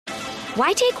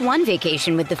Why take one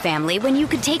vacation with the family when you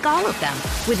could take all of them?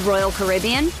 With Royal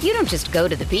Caribbean, you don't just go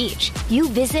to the beach. You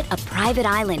visit a private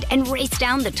island and race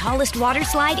down the tallest water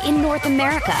slide in North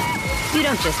America. You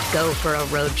don't just go for a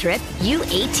road trip. You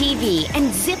ATV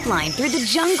and zip line through the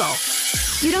jungle.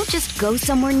 You don't just go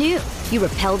somewhere new. You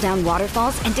rappel down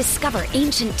waterfalls and discover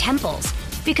ancient temples.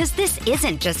 Because this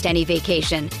isn't just any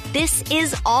vacation. This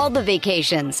is all the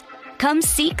vacations. Come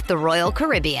seek the Royal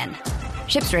Caribbean.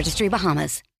 Ships Registry,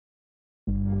 Bahamas.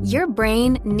 Your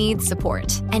brain needs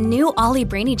support, and new Ollie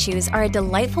Brainy Chews are a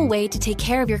delightful way to take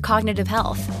care of your cognitive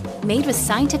health. Made with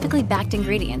scientifically backed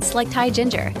ingredients like Thai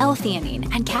ginger,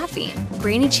 L-theanine, and caffeine,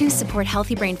 Brainy Chews support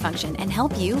healthy brain function and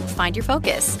help you find your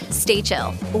focus, stay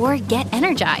chill, or get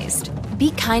energized.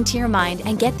 Be kind to your mind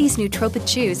and get these nootropic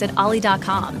chews at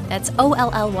ollie.com. That's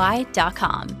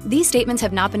OLLY.com. These statements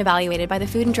have not been evaluated by the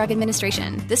Food and Drug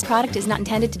Administration. This product is not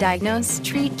intended to diagnose,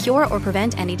 treat, cure, or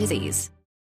prevent any disease.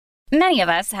 Many of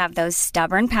us have those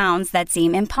stubborn pounds that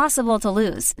seem impossible to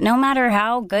lose, no matter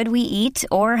how good we eat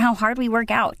or how hard we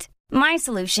work out. My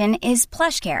solution is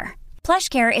PlushCare.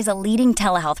 PlushCare is a leading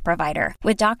telehealth provider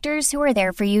with doctors who are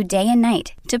there for you day and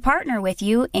night to partner with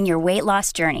you in your weight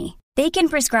loss journey. They can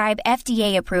prescribe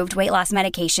FDA-approved weight loss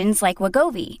medications like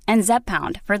Wegovy and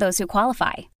Zepbound for those who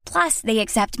qualify. Plus, they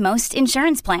accept most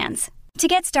insurance plans. To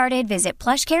get started, visit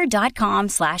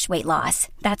plushcare.com/weightloss.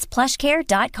 That's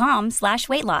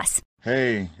plushcare.com/weightloss.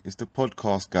 Hey, it's the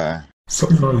podcast guy.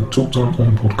 Sutton United Talk Time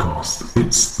on podcast.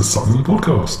 It's the Sutton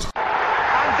Podcast.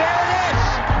 And there it is!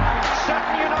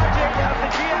 Sutton United of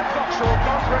the GM Vauxhall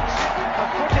Conference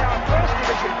have put out First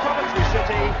Division Coventry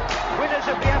City, winners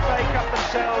of the FA Cup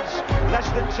themselves less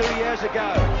than 2 years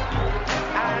ago.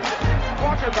 And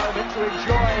what a moment to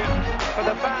enjoy for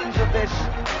the fans of this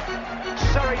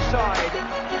Surrey side.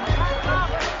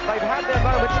 They've had their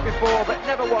moments before, but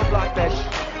never one like this.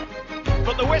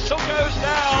 But the whistle goes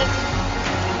down.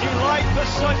 Delight for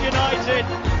Sutton United.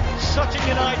 Sutton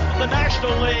United from the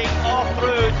National League are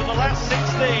through to the last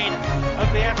 16 of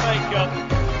the FA Cup.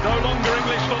 No longer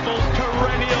English football's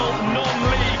perennial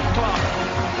non-league club.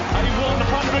 A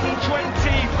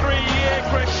 123-year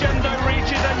crescendo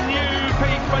reaches a new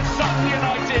peak for Sutton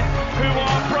United, who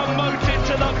are promoted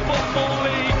to the Football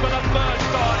League for the first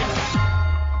time.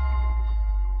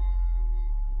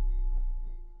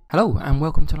 Hello and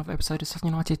welcome to another episode of Sutton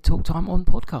United Talk Time on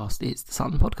podcast. It's the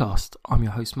Sutton Podcast. I'm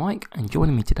your host Mike, and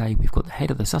joining me today we've got the head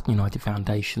of the Sutton United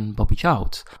Foundation, Bobby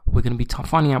Childs. We're going to be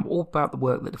finding out all about the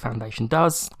work that the foundation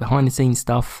does, behind the scenes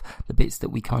stuff, the bits that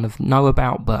we kind of know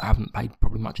about but haven't paid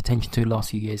probably much attention to the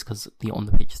last few years because the on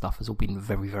the pitch stuff has all been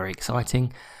very, very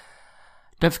exciting.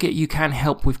 Don't forget you can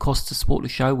help with costs to support the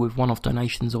show with one-off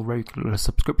donations or regular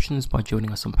subscriptions by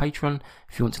joining us on Patreon.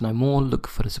 If you want to know more, look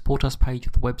for the Support Us page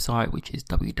of the website, which is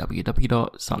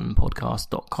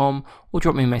www.suttonpodcast.com, or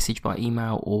drop me a message by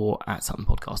email or at Sutton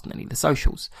Podcast on any of the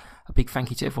socials. A big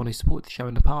thank you to everyone who supported the show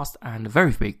in the past, and a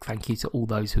very big thank you to all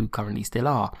those who currently still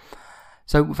are.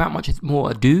 So without much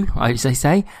more ado, as they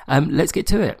say, let's get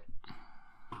to it.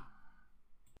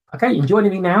 Okay, and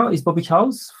joining me now is Bobby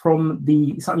Childs from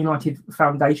the Sutton United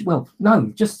Foundation. Well, no,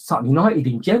 just Sutton United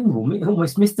in general,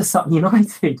 almost Mr. Sutton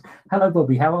United. Hello,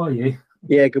 Bobby, how are you?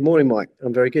 Yeah, good morning, Mike.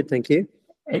 I'm very good, thank you.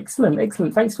 Excellent.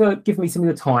 Thanks for giving me some of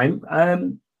your time.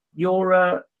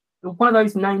 You're one of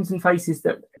those names and faces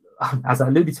that, as I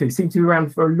alluded to, seem to be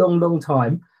around for a long, long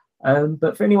time.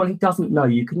 But for anyone who doesn't know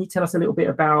you, can you tell us a little bit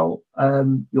about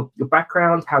your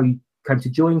background, how you came to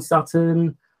join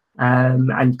Sutton,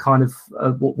 and kind of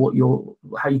how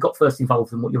you got first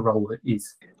involved and what your role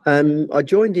is? I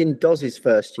joined in Doz's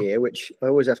first year, which I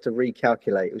always have to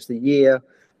recalculate. It was the year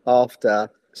after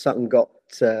Sutton got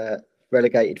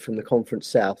relegated from the Conference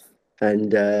South,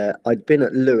 and I'd been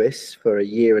at Lewis for a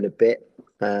year and a bit,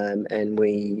 and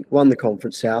we won the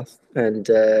Conference South and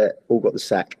all got the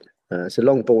sack. It's a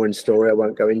long, boring story I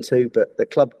won't go into, but the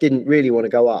club didn't really want to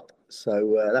go up,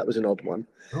 so that was an odd one.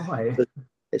 Right.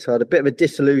 So I had a bit of a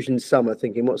disillusioned summer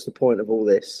thinking, what's the point of all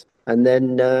this? And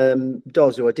then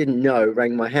Doz, who I didn't know,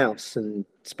 rang my house and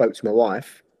spoke to my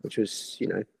wife, which was,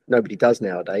 nobody does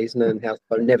nowadays. No house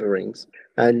phone never rings.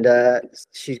 And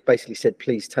she basically said,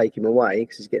 please take him away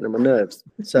because he's getting on my nerves.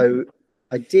 So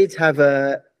I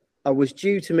was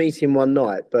due to meet him one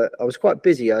night, but I was quite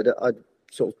busy. I'd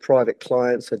sort of private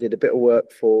clients. I did a bit of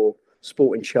work for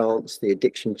Sporting Chance, the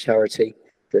addiction charity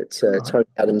that Tony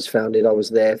Adams founded. I was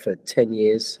there for 10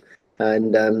 years.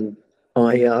 And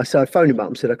so I phoned him up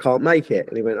and said, I can't make it.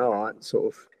 And he went, all right,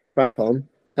 sort of wrap on.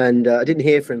 And I didn't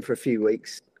hear from him for a few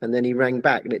weeks. And then he rang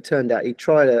back, and it turned out he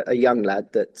tried a young lad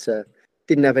that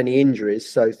didn't have any injuries,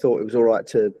 so thought it was all right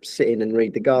to sit in and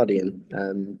read The Guardian.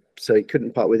 So he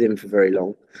couldn't part with him for very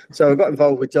long. So I got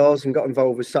involved with Doz and got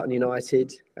involved with Sutton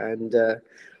United. And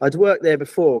I'd worked there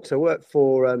before because I worked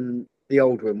for the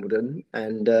old Wimbledon,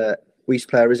 and we used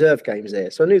to play our reserve games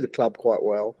there. So I knew the club quite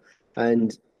well.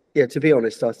 And yeah, to be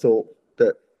honest, I thought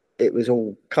that it was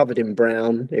all covered in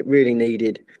brown. It really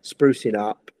needed sprucing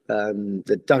up.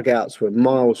 The dugouts were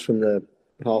miles from the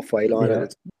halfway line. Yeah.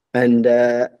 And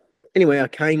anyway, I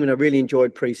came and I really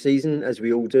enjoyed pre-season, as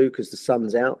we all do, because the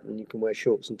sun's out and you can wear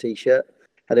shorts and T-shirt.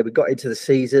 And then we got into the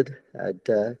season,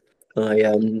 and I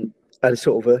had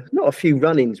sort of not a few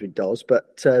run-ins with Doz,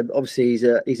 but obviously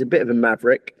he's a bit of a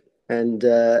maverick. And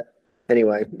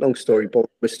anyway, long story, but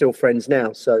we're still friends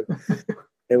now. So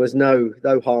there was no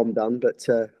harm done, but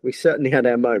we certainly had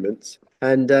our moments.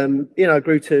 And I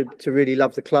grew to really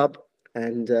love the club,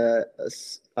 and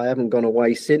I haven't gone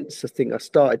away since. I think I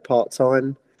started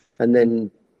part-time, and then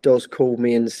Doz called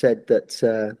me and said that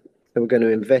they were going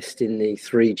to invest in the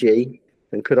 3G,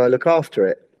 and could I look after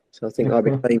it? So I think I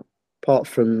became, apart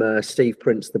from Steve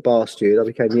Prince, the bar steward, I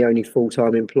became the only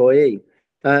full-time employee.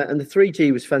 And the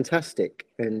 3G was fantastic,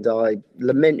 and I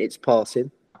lament its passing.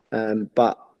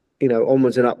 But,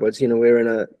 onwards and upwards, we're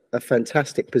in a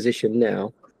fantastic position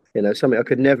now. Something I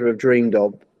could never have dreamed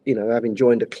of, having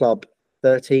joined a club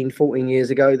 13, 14 years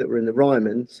ago that were in the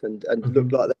Rymans and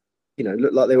looked like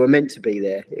they were meant to be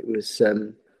there. It was,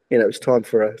 it was time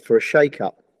for a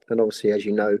shake-up. And obviously, as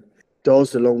you know,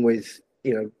 Doz, along with,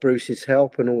 Bruce's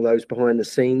help and all those behind the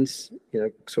scenes,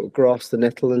 sort of grasped the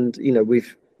nettle, and,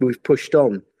 we've pushed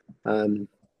on,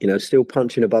 still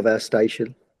punching above our station.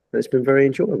 And it's been very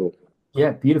enjoyable.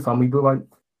 Yeah, beautiful. We won't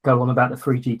go on about the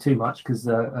 3G too much because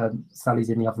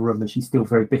Sally's in the other room and she's still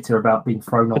very bitter about being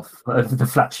thrown off the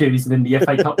flat shoes and then the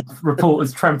FA Cup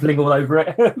reporters trampling all over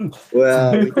it.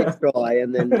 Well, we did try,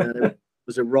 and then it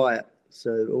was a riot.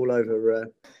 So all over,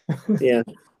 yeah.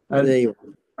 But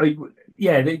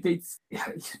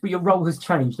your role has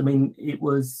changed. I mean, you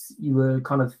were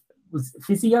kind of, was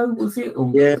physio, was it?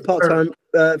 Or, yeah, part-time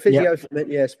physio,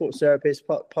 sports therapist,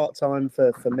 part-time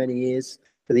for many years.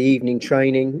 For the evening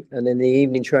training, and then the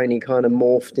evening training kind of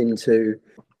morphed into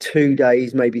 2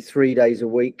 days, maybe 3 days a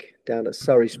week down at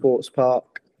Surrey Sports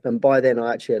Park. And by then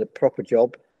I actually had a proper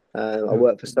job. I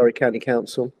worked for Surrey County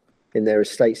Council in their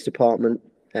estates department,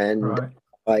 and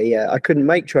I couldn't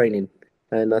make training.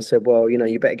 And I said, well,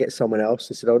 you better get someone else.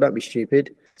 They said, oh, don't be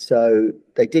stupid. So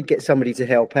they did get somebody to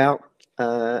help out,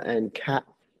 and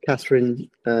Catherine,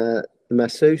 the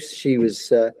masseuse, she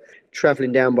was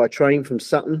travelling down by train from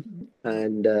Sutton,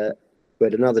 and we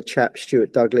had another chap,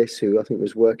 Stuart Douglas, who I think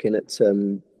was working at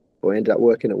ended up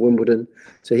working at Wimbledon,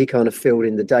 so he kind of filled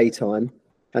in the daytime.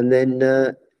 And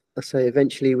then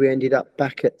eventually we ended up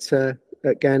back at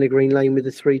Gander Green Lane with the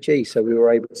 3G, so we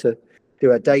were able to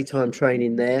do our daytime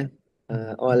training there.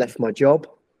 I left my job,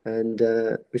 and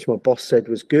which my boss said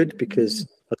was good because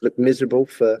I'd looked miserable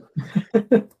for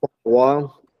a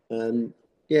while.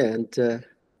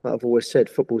 I've always said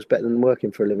football's better than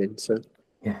working for a living. So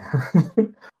yeah,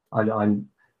 I'm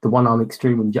the one I'm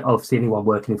extremely obviously anyone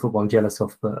working in football I'm jealous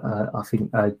of, but I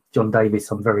think John Davis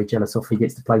I'm very jealous of. He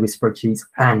gets to play with spreadsheets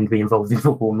and be involved in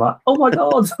football. I'm like, oh my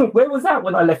god, where was that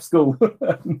when I left school?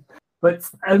 But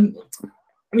I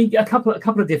mean, a couple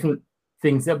of different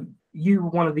things. You were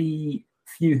one of the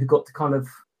few who got to kind of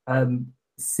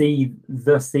see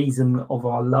the season of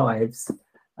our lives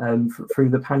through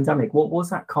the pandemic. What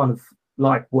was that kind of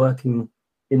like, working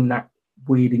in that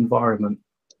weird environment?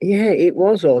 Yeah, it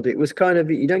was odd. It was kind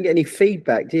of, you don't get any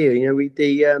feedback, do you?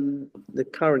 The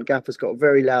current gaffer's got a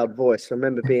very loud voice. I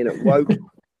remember being at Woke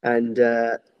and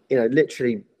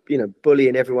literally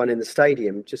bullying everyone in the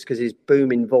stadium just because his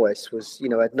booming voice was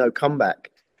had no comeback.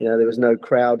 There was no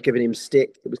crowd giving him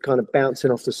stick. It was kind of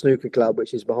bouncing off the snooker club,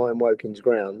 which is behind Wokin's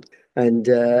ground. And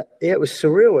it was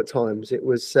surreal at times. It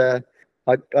was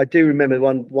I do remember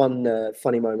one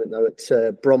funny moment though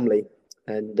at Bromley,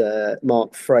 and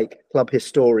Mark Frake, club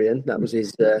historian, that was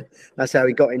his. That's how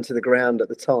he got into the ground at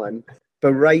the time,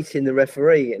 berating the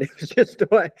referee, and it was just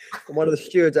like one of the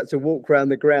stewards had to walk around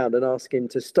the ground and ask him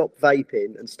to stop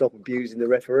vaping and stop abusing the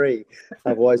referee,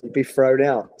 otherwise he'd be thrown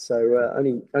out. So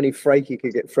only Frakey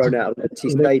could get thrown out of the empty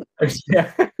stadium.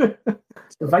 Yeah,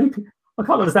 vaping. I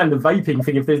can't understand the vaping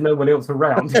thing if there's no one else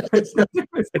around.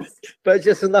 But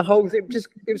just on the whole thing,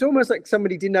 it was almost like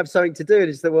somebody didn't have something to do. And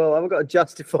it's well, I've got to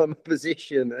justify my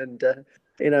position and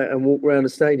and walk around the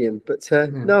stadium. But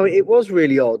no, it was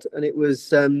really odd, and it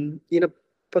was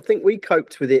I think we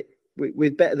coped with it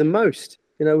with better than most.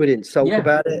 We didn't sulk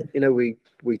about it.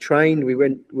 We trained,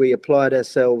 we applied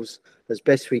ourselves as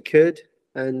best we could,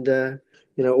 and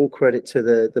all credit to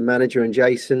the manager and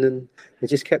Jason, and they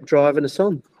just kept driving us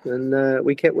on, and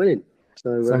we kept winning.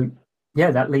 So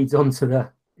that leads on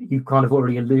to you kind of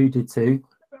already alluded to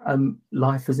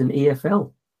life as an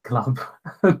EFL club,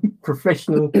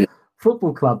 professional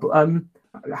football club.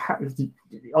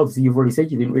 Obviously, you've already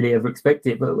said you didn't really ever expect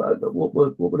it, but what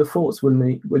were the thoughts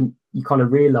when you kind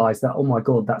of realised that, oh my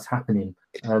God, that's happening?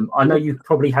 I know you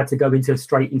probably had to go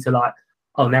straight into like,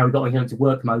 oh, now we've got to go into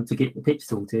work mode to get the pitch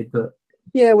sorted. But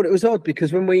yeah, well, it was odd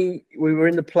because when we were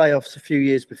in the playoffs a few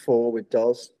years before with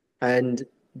Doz, and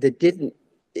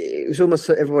it was almost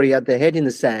like everybody had their head in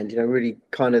the sand, really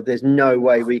kind of, there's no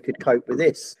way we could cope with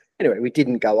this. Anyway, we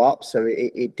didn't go up, so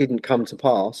it didn't come to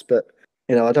pass. But,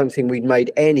 I don't think we'd made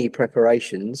any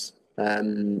preparations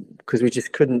because we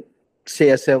just couldn't see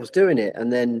ourselves doing it.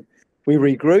 And then we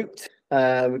regrouped.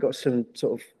 We got some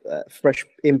sort of fresh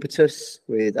impetus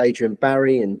with Adrian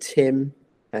Barry and Tim.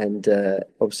 And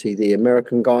obviously the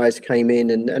American guys came in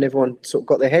and everyone sort of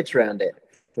got their heads around it.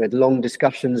 We had long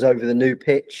discussions over the new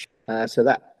pitch. So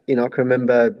that, I can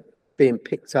remember being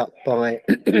picked up by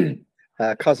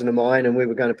a cousin of mine, and we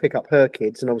were going to pick up her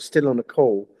kids, and I was still on a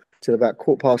call till about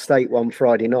 8:15 one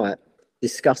Friday night,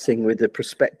 discussing with the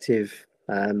prospective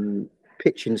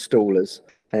pitch installers.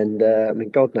 And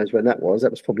God knows when that was.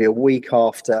 That was probably a week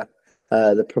after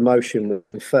the promotion was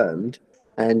confirmed.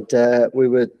 And we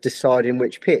were deciding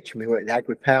which pitch. And we went with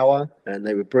Agri Power, and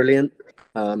they were brilliant.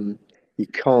 You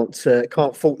can't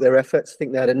fault their efforts. I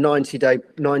think they had a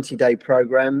 90-day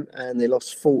program, and they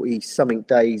lost 40-something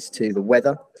days to the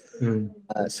weather.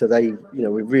 So they,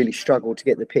 we really struggled to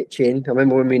get the pitch in. I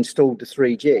remember when we installed the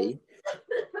 3G,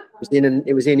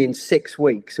 it was in 6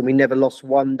 weeks, and we never lost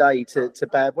one day to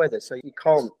bad weather. So you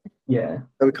can't. Yeah.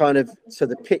 So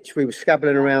the pitch, we were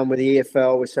scabbling around with the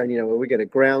EFL. We're saying, well, we're going to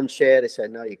ground share. They said,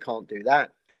 no, you can't do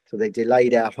that. So they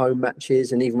delayed our home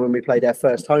matches. And even when we played our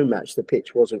first home match, the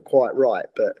pitch wasn't quite right.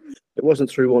 But it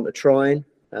wasn't through want of trying.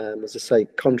 As I say,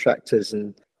 contractors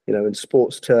and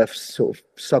Sports Turf's sort of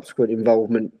subsequent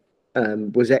involvement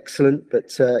was excellent.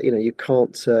 But, you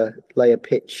can't lay a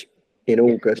pitch in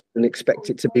August and expect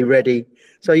it to be ready.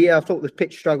 So, yeah, I thought the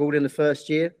pitch struggled in the first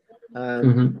year.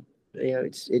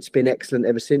 It's been excellent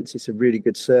ever since. It's a really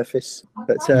good surface.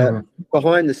 But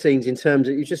behind the scenes, in terms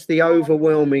of just the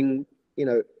overwhelming,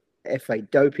 FA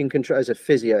doping control, as a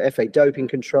physio, FA doping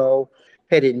control,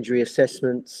 head injury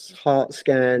assessments, heart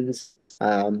scans,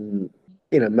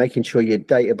 making sure your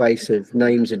database of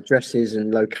names, addresses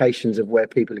and locations of where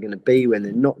people are going to be when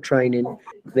they're not training.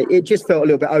 It just felt a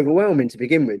little bit overwhelming to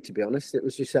begin with, to be honest. It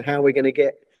was just how we're going to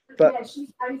get. But,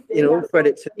 all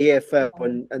credit to the EFL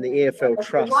and the EFL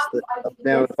Trust that are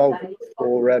now involved,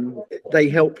 or they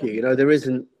help you. There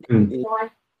isn't, you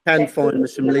can find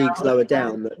some leagues lower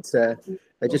down that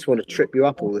they just want to trip you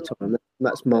up all the time.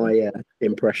 That's my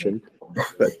impression.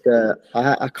 But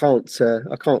I can't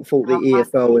fault the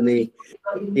EFL and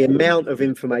the amount of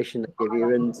information they give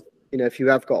you. And, if you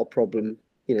have got a problem,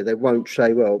 they won't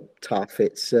say, well, tough.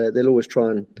 They'll always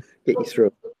try and get you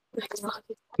through.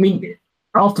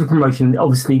 After the promotion,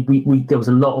 obviously, there was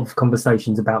a lot of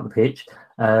conversations about the pitch,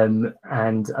 and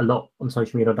a lot on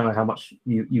social media. I don't know how much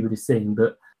you would have seen,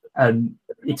 but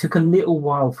it took a little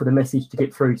while for the message to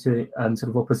get through to sort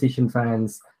of opposition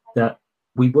fans that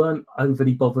we weren't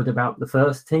overly bothered about the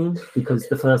first team, because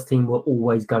the first team were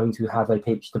always going to have a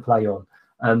pitch to play on.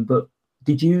 But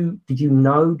did you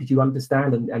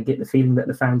understand and get the feeling that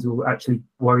the fans were actually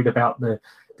worried about the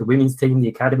women's team, the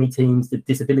academy teams, the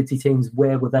disability teams?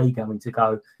 Where were they going to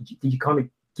go? Did you kind of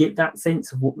get that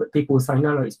sense of what people were saying?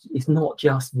 No, it's not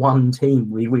just one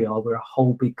team. We're a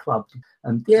whole big club.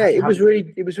 It was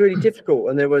really difficult,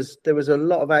 and there was a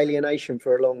lot of alienation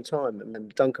for a long time.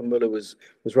 And Duncan Muller was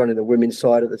running the women's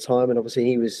side at the time, and obviously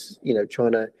he was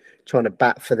trying to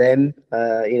bat for them.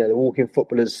 The walking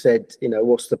footballers said,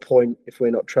 what's the point if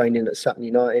we're not training at Sutton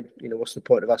United? What's the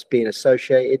point of us being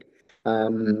associated?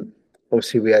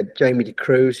 Obviously, we had Jamie de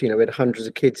Cruz. We had hundreds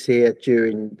of kids here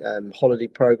during holiday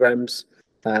programs.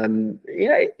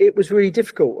 It was really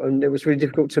difficult, and it was really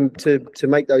difficult to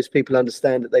make those people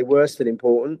understand that they were still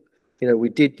important. We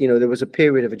did. There was a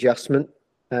period of adjustment.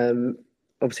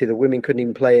 Obviously, the women couldn't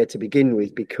even play here to begin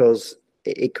with because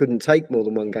it couldn't take more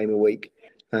than one game a week,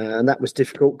 and that was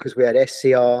difficult because we had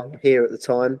SCR here at the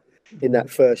time in that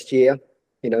first year.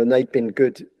 And they'd been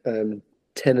good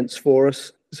tenants for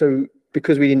us. So,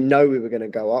 because we didn't know we were going to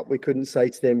go up, we couldn't say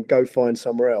to them, go find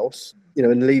somewhere else,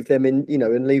 and leave them in,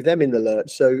 and leave them in the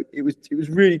lurch. So it was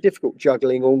really difficult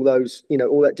juggling all those,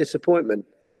 all that disappointment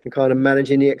and kind of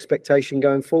managing the expectation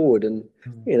going forward. And,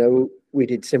 we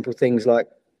did simple things like,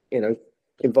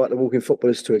 invite the walking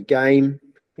footballers to a game,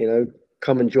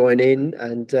 come and join in,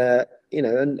 and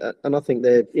and I think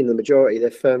they're in the majority.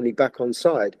 They're firmly back on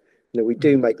side. We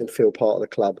do make them feel part of the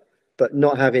club, but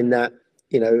not having that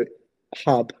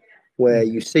hub where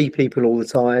you see people all the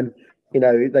time.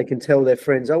 They can tell their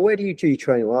friends, "Oh, where do you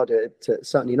train?" Well, I do it at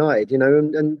Sutton United.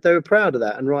 And they were proud of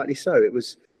that, and rightly so. It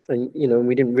was, and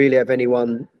we didn't really have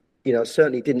anyone.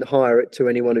 Certainly didn't hire it to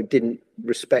anyone who didn't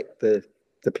respect the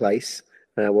place.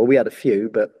 Well, we had a few,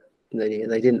 but they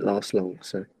didn't last long.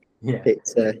 So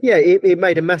it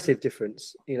made a massive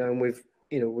difference. And we've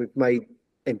made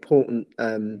important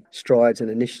strides and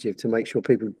initiative to make sure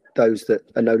those that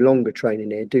are no longer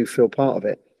training here, do feel part of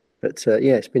it. But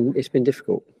it's been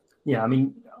difficult. Yeah, I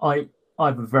mean, I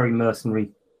have a very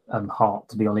mercenary heart,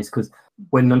 to be honest, because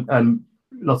when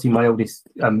Lottie, my oldest,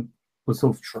 was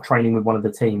sort of training with one of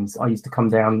the teams, I used to come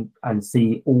down and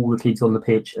see all the kids on the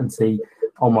pitch and see,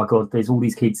 oh my God, there's all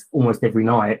these kids almost every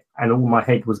night. And all my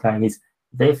head was going is,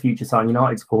 they're future Sutton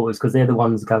United supporters, because they're the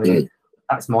ones going,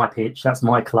 that's my pitch, that's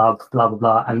my club, blah, blah,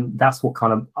 blah. And that's what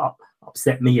kind of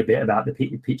upset me a bit about the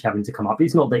pitch having to come up.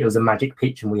 It's not that it was a magic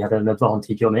pitch and we had an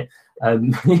advantage on it.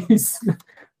 It's,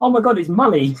 oh my God, it's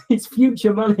money. It's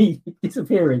future money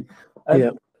disappearing.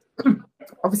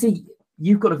 Obviously,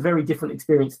 you've got a very different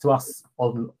experience to us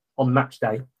on match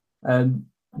day.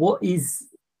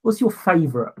 What's your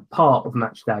favourite part of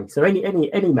match day? So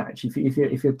any match,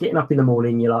 if you're getting up in the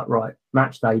morning, you're like, right,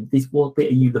 match day. What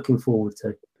bit are you looking forward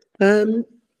to?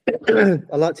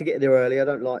 I like to get there early. I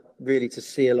don't like really to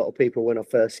see a lot of people when I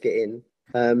first get in.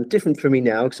 Different for me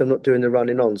now because I'm not doing the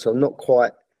running on, so I'm not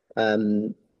quite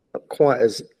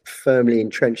as firmly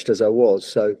entrenched as I was.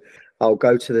 So I'll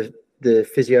go to the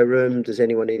physio room. Does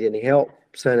anyone need any help?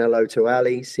 Saying hello to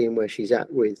Ali, seeing where she's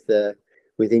at with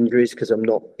injuries, because I'm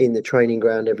not in the training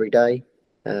ground every day,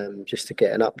 just to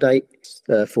get an update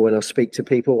for when I speak to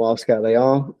people, ask how they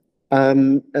are.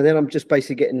 And then I'm just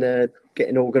basically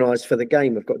getting organised for the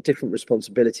game. I've got different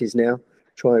responsibilities now.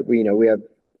 We have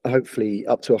hopefully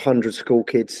up to 100 school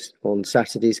kids on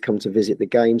Saturdays come to visit the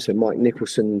game. So Mike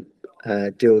Nicholson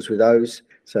deals with those.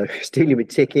 So he's dealing with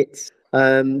tickets.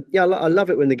 I love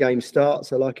it when the game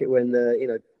starts. I like it when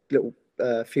little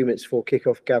few minutes before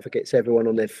kickoff, Gaffer gets everyone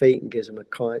on their feet and gives them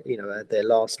their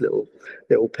last little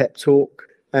pep talk.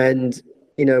 And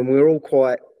we're all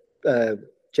quite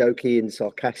jokey and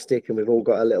sarcastic, and we've all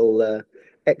got a little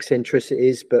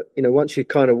eccentricities. But once you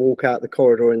kind of walk out the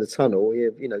corridor in the tunnel,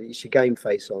 it's your game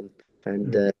face on,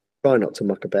 and try not to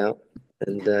muck about,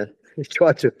 and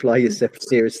try to apply yourself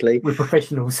seriously. We're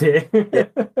professionals here.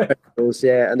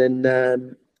 And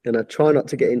then and I try not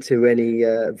to get into any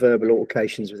verbal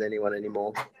altercations with anyone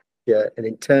anymore. Yeah, and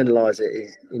internalizing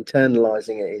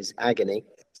it is agony.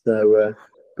 So,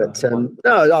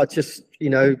 no, I just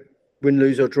win,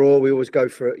 lose or draw, we always go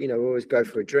for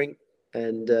a drink,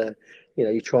 and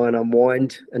you try and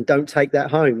unwind and don't take that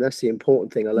home. That's the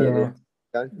important thing I learned.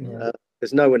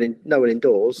 Because no one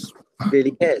indoors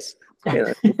really cares.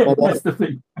 My wife,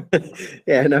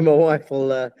 my wife will.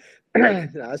 No,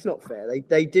 it's not fair.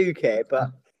 They do care, but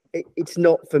it's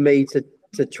not for me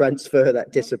to transfer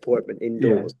that disappointment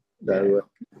indoors.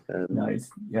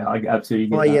 Nice. I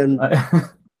absolutely get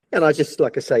that. And I just,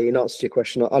 like I say, in answer to your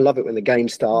question, I love it when the game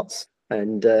starts,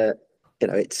 and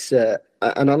it's and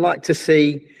I like to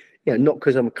see, not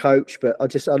because I'm a coach, but I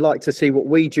like to see what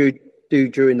we do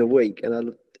during the week,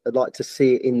 and I'd like to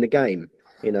see it in the game.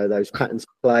 Those patterns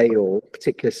of play or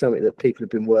particular something that people have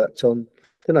been worked on. I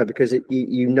don't know, because then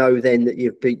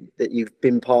that you've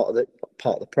been part of the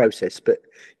process, but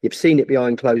you've seen it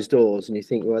behind closed doors, and you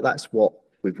think, well, that's what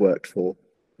we've worked for.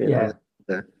 I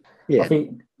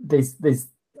think there's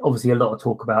obviously a lot of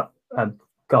talk about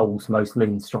goals, mostly,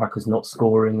 and strikers not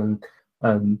scoring.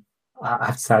 And I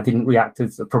have to say, I didn't react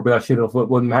as probably I should have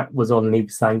when Matt was on, and he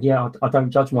was saying, I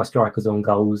don't judge my strikers on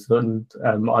goals, and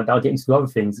I'll get into other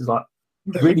things. It's like,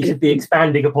 really should be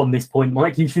expanding upon this point,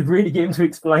 Mike. You should really get him to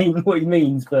explain what he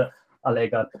means, but I'll let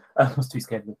it go. I was too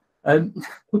scared of him.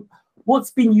 What's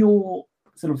been your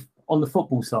sort of, on the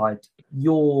football side,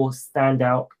 your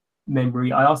standout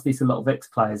memory? I asked this a lot of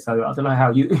ex-players, so I don't know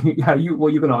what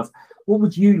you're going to ask. What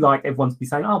would you like everyone to be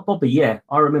saying? Oh, Bobby, I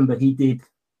remember he did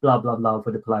blah blah blah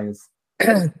for the players.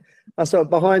 So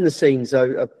behind the scenes,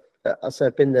 I've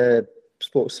been the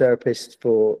sports therapist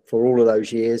for all of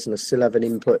those years, and I still have an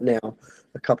input now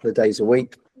a couple of days a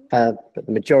week, but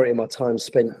the majority of my time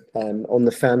spent on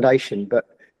the foundation. But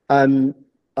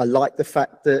I like the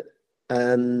fact that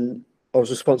I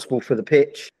was responsible for the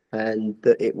pitch, and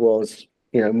that it was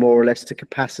more or less to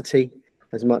capacity,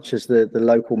 as much as the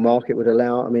local market would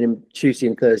allow. I mean, Tuesday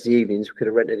and Thursday evenings we could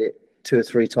have rented it 2 or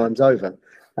 3 times over,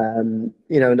 and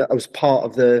I was part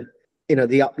of the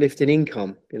the uplift in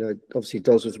income. Obviously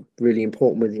Doz was really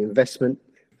important with the investment,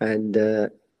 and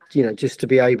just to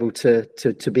be able to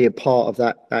be a part of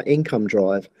that income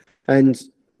drive. And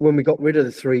when we got rid of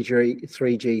the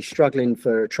 3G, struggling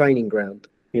for a training ground,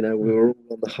 we were all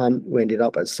on the hunt. We ended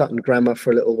up at Sutton Grammar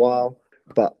for a little while,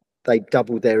 but they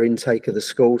doubled their intake of the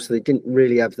school, so they didn't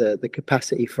really have the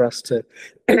capacity for us to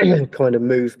kind of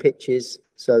move pitches.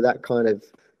 So that kind of,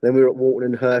 then we were at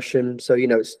Walton and Hersham. So,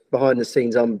 it's behind the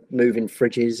scenes. I'm moving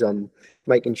fridges. I'm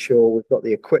making sure we've got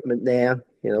the equipment there.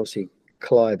 Obviously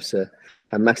Clive's a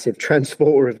massive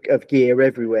transporter of gear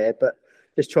everywhere, but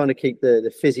just trying to keep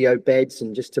the physio beds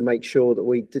and just to make sure that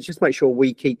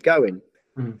we keep going.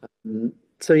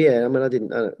 So yeah, I don't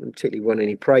particularly want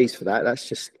any praise for that. That's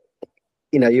just,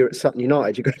 you're at Sutton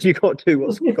United. You got to do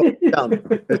what's got to be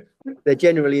done. There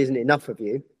generally isn't enough of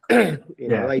you.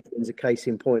 Adrian's a case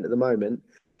in point at the moment.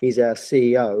 He's our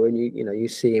CEO, and you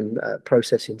see him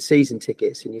processing season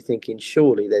tickets, and you're thinking,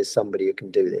 surely there's somebody who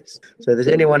can do this. So if there's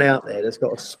anyone out there that's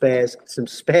got some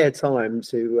spare time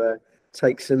to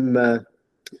take some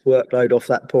workload off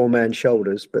that poor man's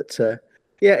shoulders. But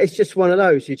it's just one of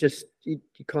those. You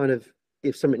kind of,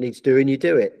 if something needs doing, you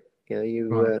do it.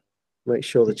 Make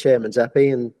sure the chairman's happy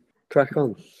and crack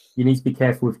on. You need to be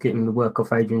careful with getting the work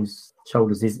off Adrian's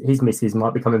shoulders. His missus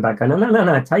might be coming back going,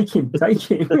 no, take him.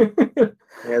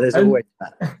 Yeah, there's always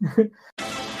that.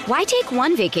 Why take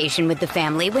one vacation with the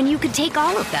family when you could take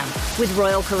all of them? With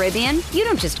Royal Caribbean, you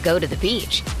don't just go to the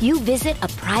beach. You visit a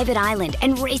private island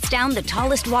and race down the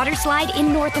tallest water slide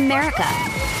in North America.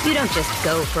 You don't just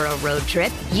go for a road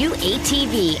trip. You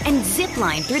ATV and zip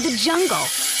line through the jungle.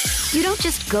 You don't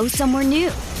just go somewhere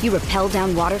new. You rappel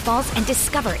down waterfalls and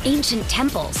discover ancient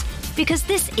temples. Because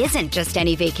this isn't just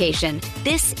any vacation.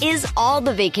 This is all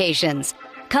the vacations.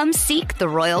 Come seek the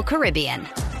Royal Caribbean.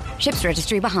 Ships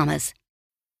Registry, Bahamas.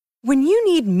 When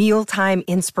you need mealtime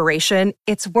inspiration,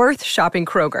 it's worth shopping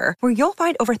Kroger, where you'll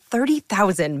find over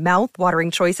 30,000 mouth-watering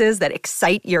choices that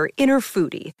excite your inner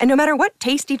foodie. And no matter what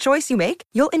tasty choice you make,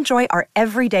 you'll enjoy our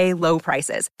everyday low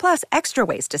prices, plus extra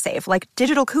ways to save, like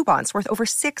digital coupons worth over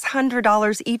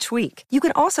 $600 each week. You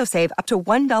can also save up to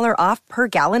 $1 off per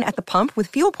gallon at the pump with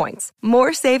fuel points.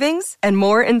 More savings and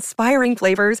more inspiring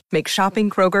flavors make shopping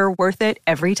Kroger worth it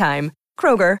every time.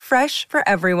 Kroger, fresh for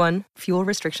everyone. Fuel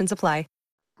restrictions apply.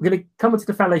 We're going to come into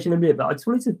the foundation in a minute, but I just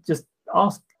wanted to just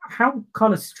ask, how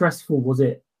kind of stressful was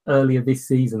it earlier this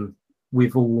season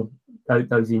with all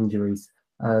those injuries?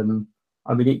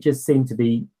 It just seemed to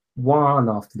be one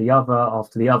after the other,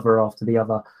 after the other, after the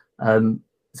other.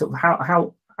 So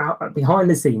how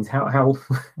behind the scenes, how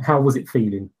was it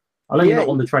feeling? I know you're not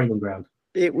on the training ground.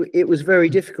 It was very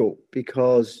difficult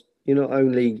because you're not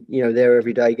only there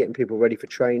every day getting people ready for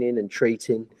training and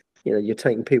treating. You're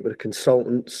taking people to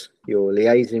consultants, you're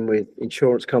liaising with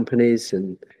insurance companies,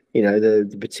 and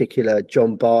the particular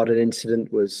John Barden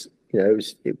incident was,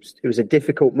 it was a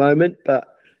difficult moment,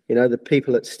 but the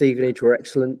people at Stevenage were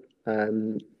excellent.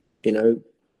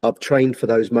 I've trained for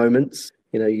those moments.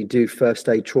 You do first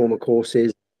aid trauma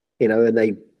courses, and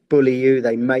they bully you,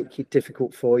 they make it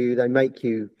difficult for you, they make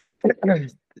you,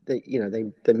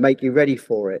 they make you ready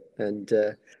for it, and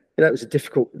that was a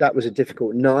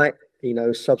difficult night.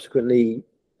 Subsequently,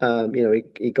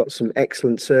 he got some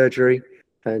excellent surgery,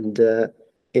 and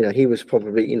he was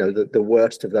probably the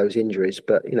worst of those injuries,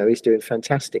 but he's doing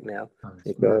fantastic now.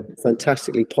 He's got a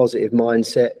fantastically positive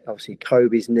mindset. Obviously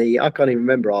Kobe's knee, I can't even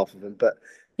remember half of them, but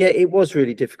yeah, it was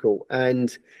really difficult,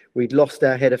 and we'd lost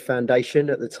our head of foundation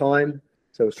at the time,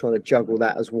 so I was trying to juggle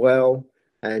that as well.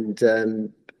 And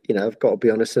I've got to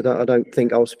be honest, I don't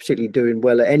think I was particularly doing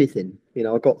well at anything.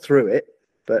 I got through it,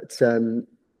 but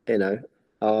I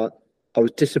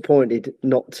was disappointed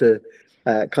not to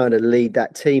kind of lead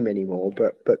that team anymore,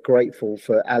 but grateful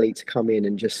for Ali to come in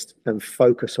and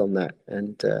focus on that.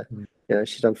 And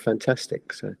she's done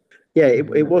fantastic. So yeah,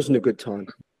 it wasn't a good time.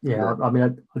 Yeah,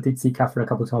 I did see Catherine a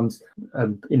couple of times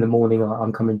in the morning.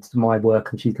 I'm coming to my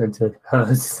work and she's going to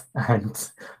hers,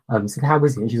 and I said, "How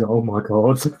is it?" And she's like, "Oh my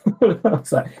god!" I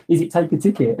was like, "Is it take a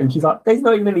ticket?" And she's like, "There's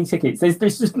not even any tickets. There's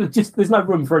just there's no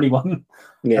room for anyone."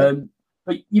 Yeah.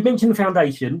 But you mentioned the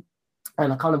foundation,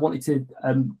 and I kind of wanted to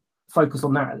focus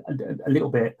on that a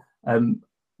little bit.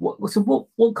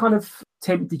 What kind of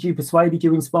tempted you, persuaded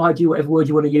you, inspired you, whatever word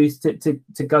you want to use, to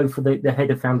go for the head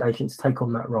of foundation, to take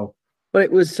on that role? Well,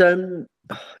 it was kind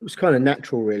of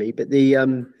natural, really. But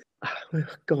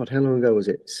God, how long ago was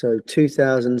it? So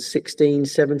 2016,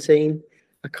 17.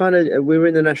 We were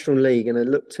in the National League, and I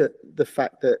looked at the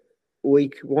fact that why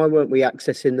weren't we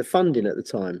accessing the funding at the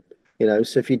time?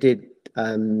 So if you did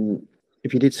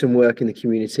some work in the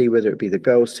community, whether it be the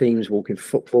girls' teams, walking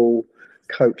football,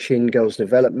 coaching, girls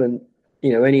development,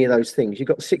 any of those things. You've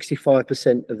got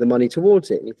 65% of the money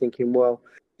towards it. And you're thinking, well,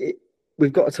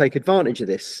 we've got to take advantage of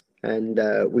this. And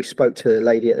we spoke to a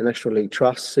lady at the National League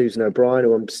Trust, Susan O'Brien,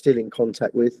 who I'm still in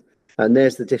contact with. And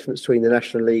there's the difference between the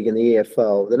National League and the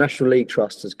EFL. The National League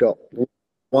Trust has got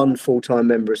one full-time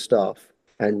member of staff,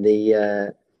 and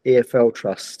the EFL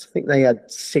Trust, I think they had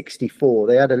 64.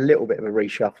 They had a little bit of a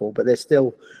reshuffle, but they're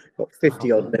still got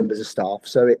 50 odd members of staff.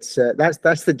 So it's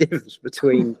that's the difference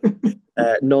between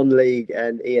non-league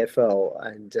and EFL.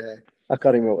 And I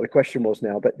can't even remember what the question was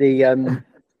now, but the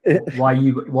why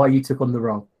you took on the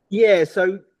role? Yeah,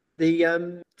 so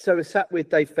so I sat with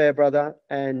Dave Fairbrother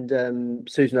and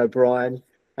Susan O'Brien,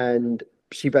 and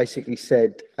she basically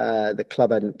said the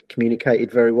club hadn't communicated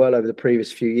very well over the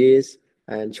previous few years,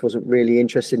 and she wasn't really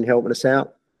interested in helping us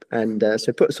out, and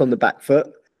so put us on the back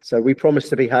foot. So we promised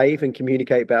to behave and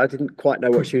communicate better. I didn't quite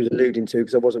know what she was alluding to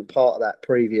because I wasn't part of that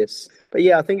previous. But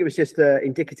yeah, I think it was just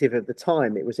indicative of the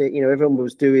time. It was, everyone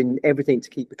was doing everything to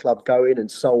keep the club going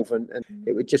and solvent, and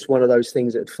it was just one of those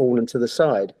things that had fallen to the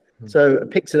side. So I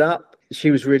picked it up.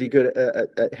 She was really good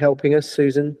at helping us,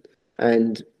 Susan,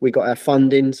 and we got our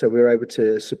funding, so we were able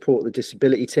to support the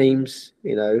disability teams,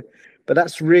 But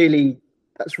that's really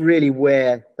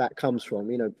where that comes from.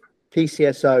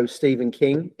 PCSO Stephen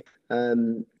King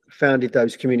founded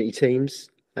those community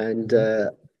teams, and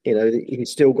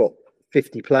he's still got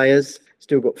 50 players,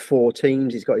 still got 4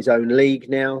 teams. He's got his own league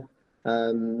now.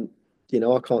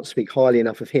 I can't speak highly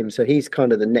enough of him. So he's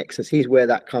kind of the nexus. He's where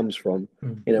that comes from.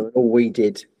 All we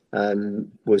did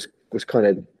was kind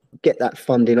of get that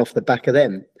funding off the back of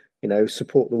them.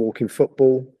 Support the walking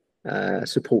football,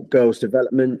 support girls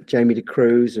development. Jamie De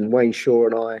Cruz and Wayne Shaw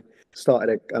and I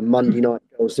started a Monday night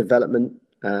girls development.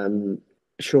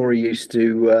 Shawry used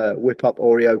to whip up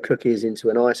Oreo cookies into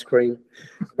an ice cream.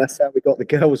 That's how we got the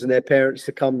girls and their parents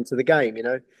to come to the game.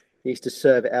 He used to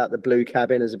serve it out the blue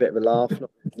cabin as a bit of a laugh. Not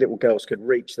little girls could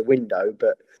reach the window,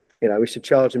 but we used to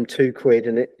charge them £2,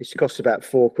 and it cost about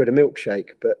 £4 a milkshake.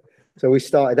 But so we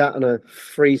started that on a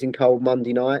freezing cold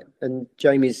Monday night, and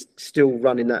Jamie's still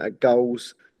running that at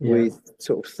goals with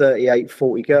sort of 38,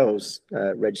 40 girls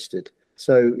registered.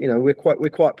 So we're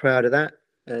quite proud of that,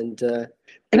 and the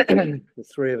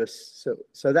 3 of us.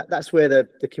 So that's where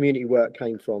the community work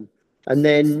came from, and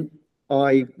then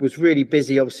I was really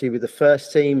busy, obviously, with the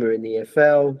first team. We're in the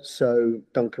EFL, so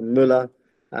Duncan Muller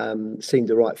seemed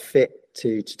the right fit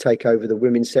to take over the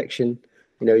women's section.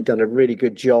 He'd done a really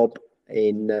good job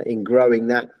in growing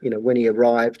that. When he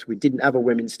arrived, we didn't have a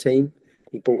women's team.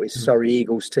 He brought his Surrey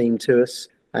Eagles team to us,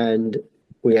 and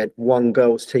we had one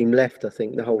girls team left. I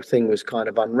think the whole thing was kind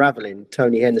of unraveling.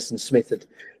 Tony Henderson-Smith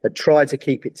had tried to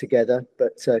keep it together,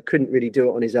 but couldn't really do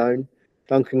it on his own.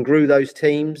 Duncan grew those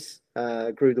teams,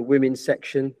 grew the women's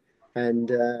section, and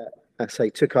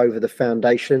took over the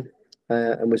foundation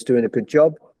and was doing a good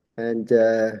job. And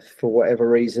for whatever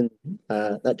reason,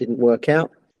 that didn't work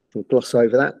out. We'll gloss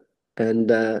over that.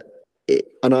 And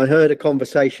I heard a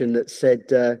conversation that said,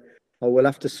 we'll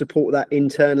have to support that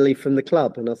internally from the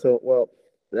club. And I thought, well,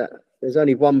 there's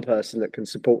only one person that can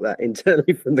support that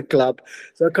internally from the club.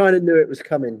 So I kind of knew it was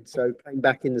coming. So came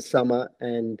back in the summer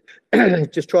and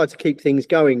just tried to keep things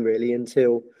going, really,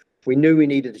 until we knew we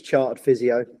needed a chartered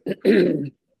physio,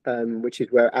 which is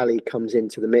where Ali comes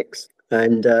into the mix.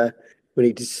 And we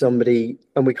needed somebody,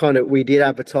 and we did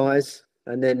advertise.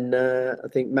 And then I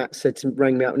think Matt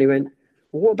rang me up and he went,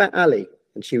 well, what about Ali?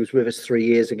 And she was with us 3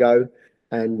 years ago.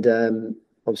 And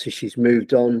obviously she's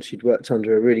moved on. She'd worked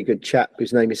under a really good chap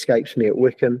whose name escapes me at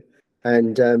Wickham.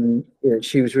 And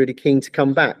she was really keen to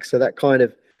come back. So that kind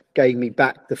of gave me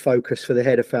back the focus for the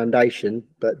head of foundation.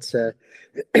 But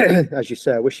as you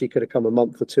say, I wish she could have come a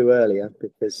month or 2 earlier,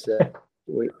 because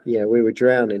we were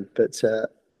drowning. But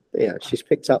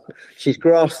she's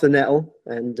grasped the nettle,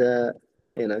 and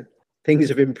things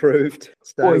have improved.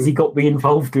 So, what has he got me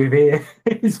involved with here?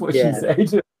 Is what she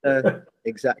said.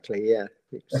 Exactly, yeah.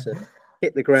 It's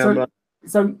hit the ground running.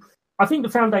 So I think the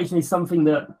foundation is something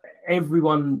that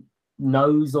everyone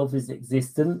knows of its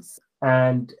existence,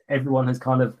 and everyone has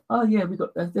kind of, we've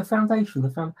got the foundation,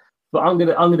 But I'm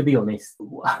gonna be honest.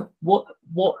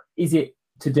 What is it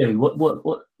to do?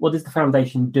 What does the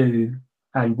foundation do?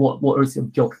 And what are its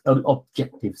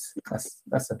objectives?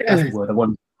 That's a word I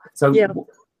want. So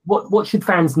what should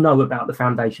fans know about the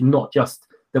foundation? Not just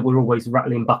that we're always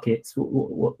rattling buckets.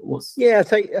 What's... Yeah,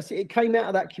 so it came out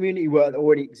of that community work that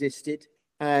already existed,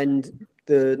 and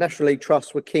the National League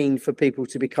Trust were keen for people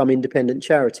to become independent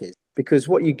charities, because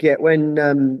what you get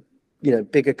when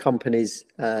bigger companies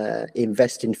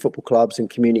invest in football clubs and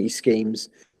community schemes,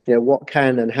 what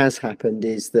can and has happened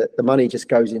is that the money just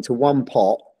goes into one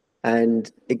pot,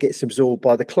 and it gets absorbed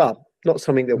by the club. Not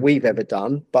something that we've ever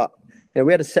done, but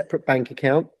we had a separate bank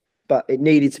account, but it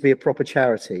needed to be a proper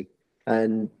charity.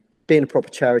 And being a proper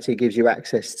charity gives you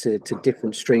access to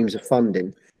different streams of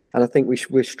funding. And I think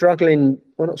we're struggling,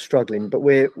 well, not struggling, but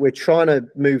we're trying to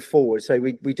move forward. So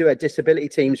we do our disability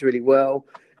teams really well,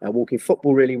 our walking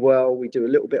football really well. We do a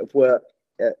little bit of work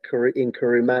in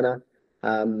Carew Manor,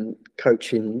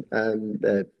 coaching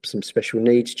some special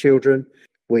needs children.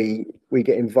 We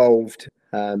get involved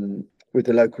with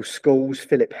the local schools.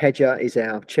 Philip Hedger is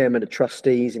our chairman of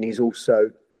trustees, and he's also,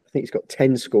 I think he's got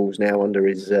 10 schools now under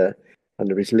his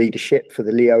leadership for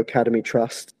the Leo Academy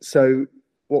Trust. So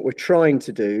what we're trying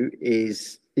to do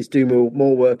is do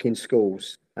more work in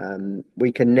schools.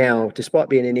 We can now, despite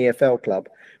being an EFL club,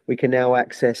 we can now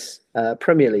access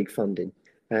Premier League funding.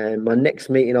 And my next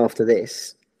meeting after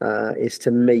this is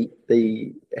to meet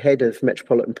the head of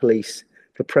Metropolitan Police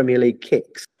for Premier League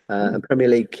Kicks. And Premier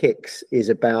League Kicks is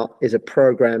a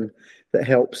program that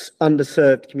helps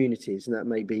underserved communities, and that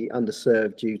may be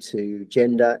underserved due to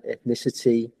gender,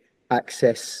 ethnicity,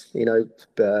 access,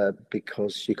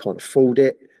 because you can't afford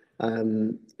it.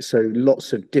 So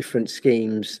lots of different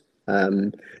schemes.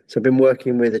 So I've been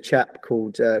working with a chap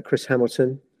called Chris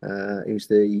Hamilton, who's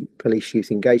the Police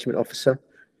Youth Engagement Officer,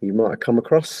 you might have come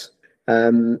across.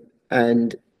 And,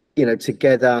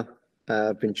 together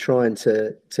I've been trying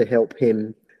to help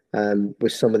him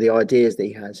with some of the ideas that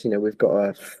he has. We've got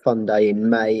a fun day in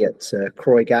May at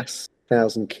Croygas,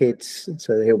 1,000 kids.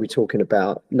 So he'll be talking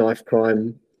about knife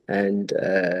crime and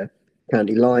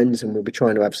county lines, and we'll be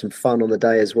trying to have some fun on the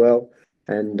day as well.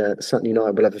 And Sutton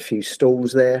United will have a few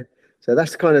stalls there. So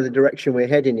that's kind of the direction we're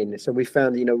heading in. So we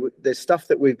found, there's stuff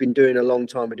that we've been doing a long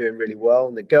time, we're doing really well.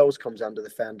 And the girls comes under the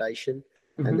foundation,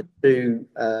 and the two,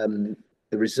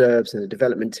 the reserves and the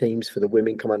development teams for the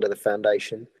women come under the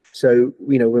foundation. So,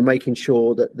 we're making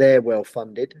sure that they're well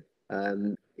funded.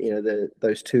 All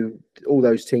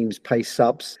those teams pay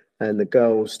subs, and the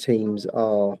girls' teams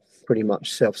are pretty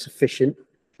much self-sufficient,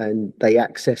 and they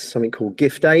access something called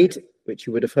Gift Aid, which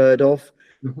you would have heard of.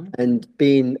 And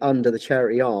being under the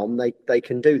charity arm, they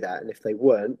can do that. And if they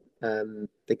weren't,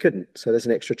 they couldn't. So there's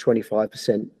an extra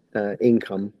 25%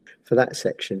 income for that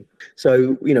section.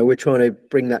 So, we're trying to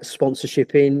bring that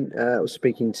sponsorship in. I was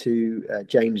speaking to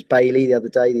James Bailey the other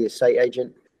day, the estate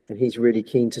agent, and he's really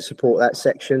keen to support that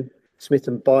section. Smith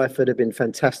and Byford have been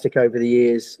fantastic over the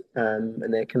years,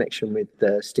 and their connection with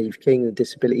Steve King, the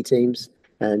disability teams.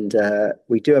 And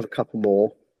we do have a couple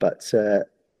more, but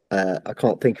I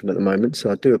can't think of them at the moment,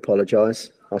 so I do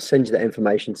apologise. I'll send you that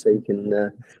information so you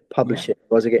can publish it.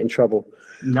 Otherwise I get in trouble.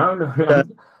 No.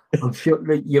 I'm sure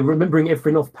you're remembering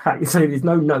everything off pat, so there's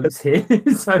no notes here.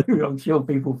 So I'm sure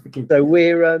people forgive. So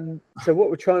what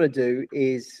we're trying to do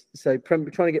is we're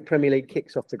trying to get Premier League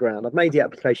Kicks off the ground. I've made the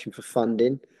application for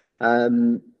funding. I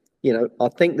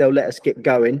think they'll let us get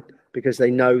going because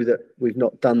they know that we've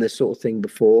not done this sort of thing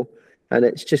before, and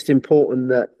it's just important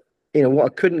that what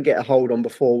I couldn't get a hold on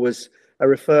before was a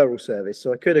referral service.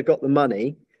 So I could have got the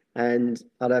money and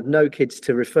I'd have no kids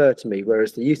to refer to me,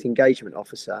 whereas the youth engagement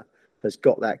officer has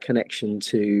got that connection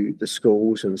to the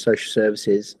schools and the social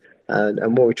services. And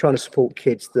what we're trying to support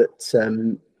kids that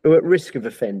are at risk of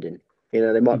offending.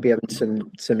 They might be having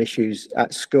some issues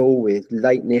at school with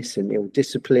lateness and ill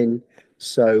discipline.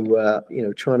 So,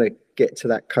 trying to get to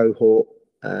that cohort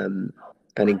and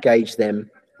engage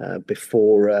them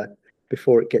before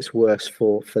it gets worse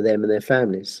for them and their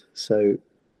families. So,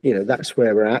 that's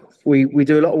where we're at. We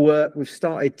do a lot of work. We've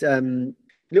started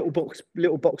little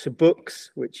box of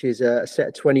books, which is a set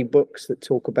of 20 books that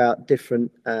talk about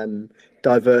different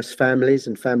diverse families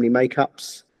and family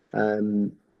makeups.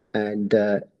 And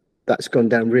that's gone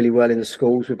down really well in the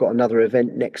schools. We've got another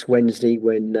event next Wednesday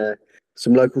when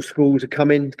some local schools are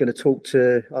coming. I'm going to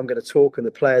talk, and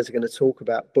the players are going to talk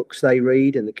about books they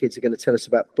read, and the kids are going to tell us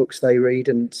about books they read.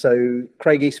 And so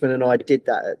Craig Eastman and I did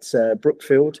that at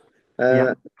Brookfield,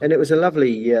 and it was a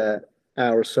lovely hour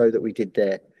or so that we did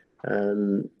there.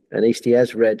 And Eastie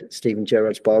has read Stephen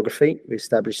Gerrard's biography. We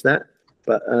established that,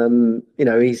 but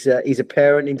he's a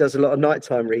parent. He does a lot of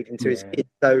nighttime reading to his kids.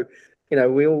 So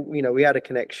we had a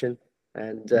connection,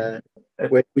 and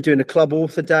we're doing a club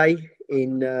author day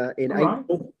in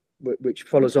April, which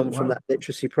follows on from that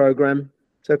literacy program.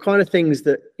 So kind of things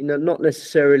that not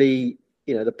necessarily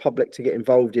the public to get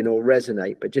involved in or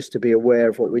resonate, but just to be aware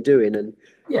of what we're doing. And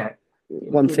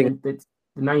one thing, the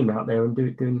name out there and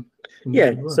doing.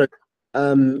 So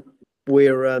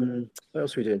we're what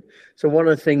else are we doing? So one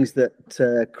of the things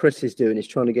that Chris is doing is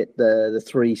trying to get the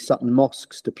three Sutton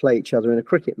mosques to play each other in a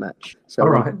cricket match. So, all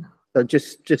right. So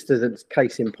just as a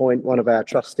case in point, one of our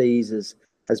trustees has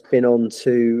has been on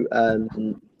to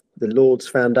the Lord's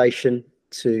Foundation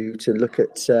to look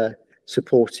at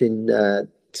supporting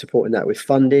that with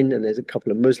funding, and there's a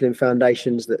couple of Muslim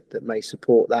foundations that may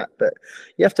support that. But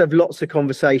you have to have lots of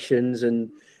conversations,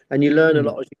 and you learn a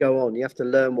lot as you go on. You have to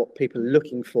learn what people are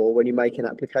looking for when you make an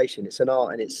application. It's an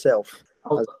art in itself.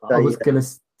 I was going to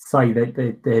say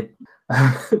that they're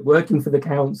working for the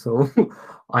council.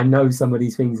 I know some of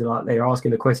these things are like they're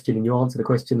asking a question and you answer the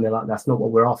question, they're like, that's not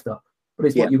what we're after. But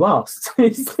it's what you asked.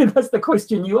 That's the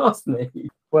question you asked me.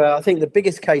 Well, I think the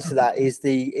biggest case of that is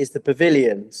the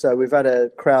pavilion. So we've had a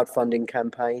crowdfunding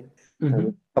campaign,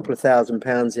 a couple of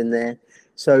 £1,000 in there.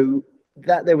 So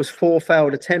that there was 4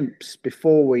 failed attempts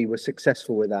before we were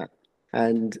successful with that,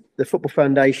 and the Football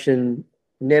Foundation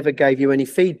never gave you any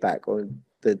feedback on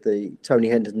the Tony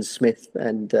Henderson Smith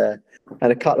and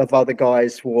a couple of other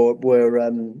guys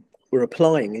were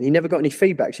applying, and you never got any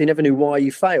feedback, so you never knew why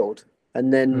you failed.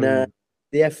 And then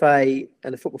the FA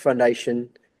and the Football Foundation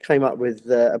came up with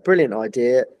a brilliant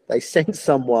idea. They sent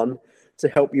someone to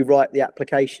help you write the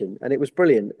application, and it was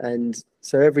brilliant. And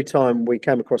so every time we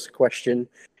came across a question,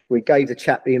 we gave the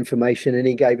chap the information and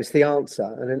he gave us the answer,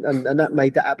 and that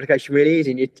made that application really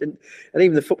easy. And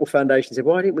even the Football Foundation said,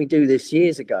 why didn't we do this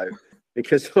years ago?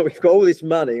 Because we've got all this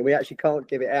money and we actually can't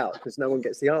give it out because no one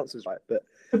gets the answers right. But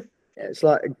it's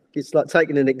like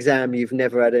taking an exam you've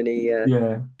never had any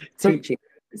teaching.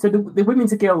 So the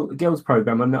women's girls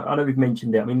program, I know we've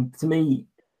mentioned it. I mean, to me,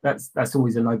 that's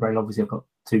always a no-brainer. Obviously, I've got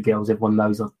 2 girls. Everyone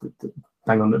knows I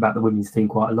bang on about the women's team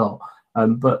quite a lot.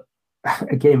 But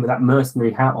again, with that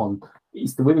mercenary hat on,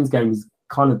 the women's game is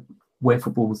kind of where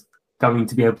football's going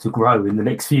to be able to grow in the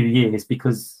next few years,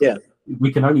 because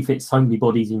we can only fit so many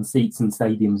bodies in seats and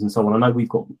stadiums and so on. I know we've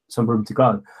got some room to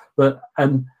go, but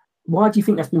why do you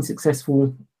think that's been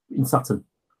successful in Sutton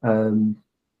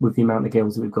with the amount of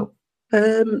girls that we've got?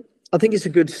 I think it's a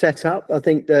good setup. I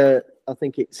think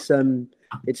it's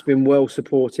been well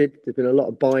supported. There's been a lot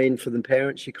of buy-in for the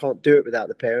parents. You can't do it without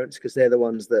the parents, because they're the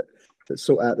ones that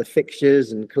sort out the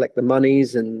fixtures and collect the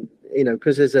monies, and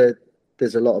because there's a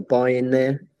lot of buy-in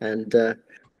there. And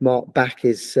Mark Back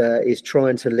is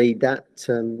trying to lead that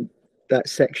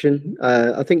section.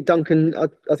 I think Duncan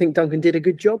did a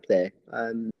good job there.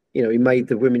 He made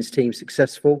the women's team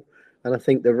successful, and I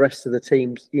think the rest of the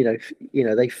teams,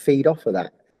 they feed off of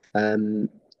that. I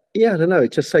don't know.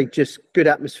 Just good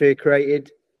atmosphere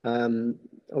created.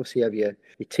 Obviously, you have your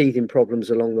teething problems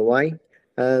along the way,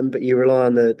 but you rely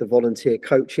on the volunteer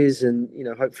coaches, and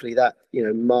hopefully that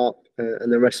Mark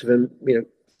and the rest of them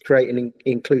create an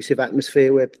inclusive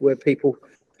atmosphere where people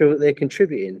feel that they're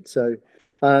contributing. So,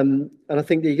 and I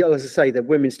think as I say, the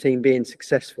women's team being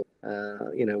successful,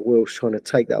 Will's trying to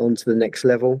take that on to the next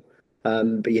level.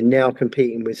 But you're now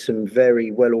competing with some very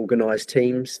well organised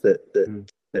teams that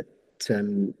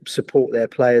support their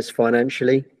players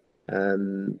financially.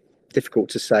 Difficult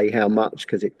to say how much,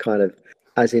 because it kind of,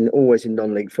 as in always in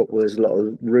non-league football, there's a lot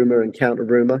of rumour and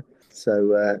counter-rumour.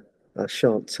 So I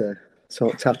shan't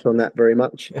touch on that very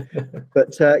much.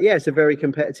 But it's a very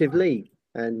competitive league.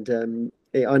 And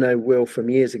I know Will from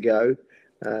years ago.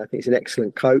 I think he's an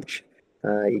excellent coach.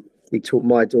 He taught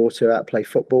my daughter how to play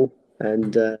football.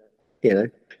 And,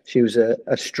 she was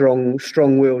a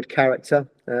strong-willed character.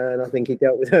 And I think he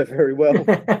dealt with her very well,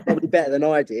 probably better than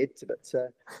I did. But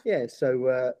he's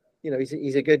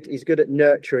good at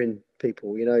nurturing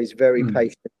people. He's very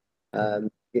patient.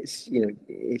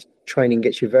 His training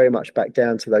gets you very much back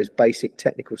down to those basic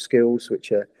technical skills,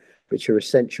 which are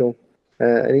essential.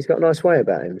 And he's got a nice way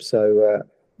about him. So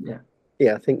I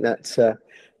think that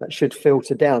should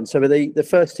filter down. So the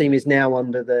first team is now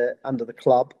under the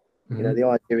club. The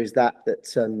idea is that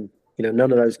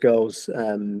none of those girls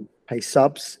pay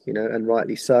subs, and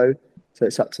rightly so. So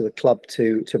it's up to the club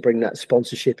to bring that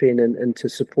sponsorship in and to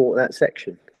support that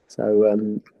section. So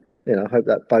I hope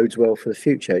that bodes well for the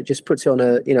future. It just puts it on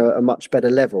a much better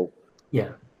level. Yeah.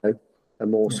 A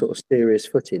more sort of serious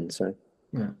footing. So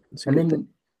and then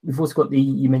we've also got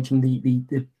you mentioned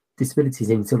the disability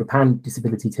teams, sort of pan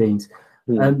disability teams.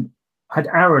 Had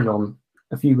Aaron on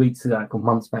a few weeks ago, or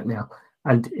months back now,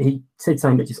 and he said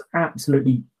something that just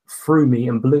absolutely threw me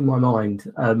and blew my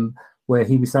mind, where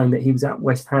he was saying that he was at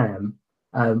West Ham.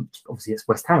 Obviously, it's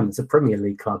West Ham. It's a Premier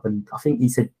League club. And I think he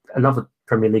said another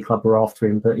Premier League club were after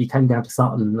him, but he came down to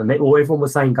Sutton. And everyone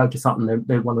was saying, go to Sutton.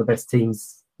 They're one of the best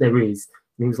teams there is.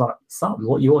 And he was like, Sutton,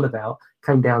 what are you on about?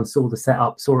 Came down, saw the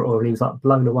setup, saw it all, and he was like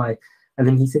blown away. And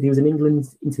then he said he was an England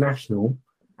international.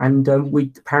 And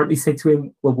we apparently said to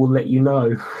him, well, we'll let you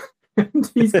know.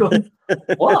 And he's gone,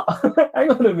 what?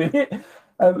 Hang on a minute.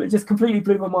 It just completely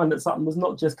blew my mind that Sutton was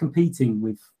not just competing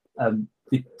with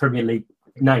the Premier League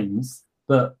names,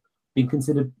 but being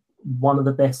considered one of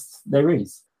the best there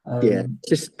is.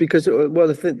 Just because, well,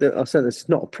 the thing that I said, it's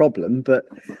not a problem, but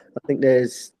I think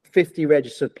there's 50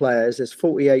 registered players. There's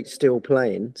 48 still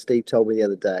playing. Steve told me the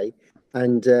other day,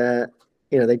 and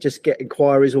they just get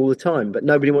inquiries all the time, but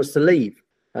nobody wants to leave.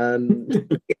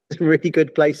 It's a really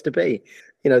good place to be.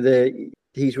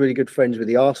 He's really good friends with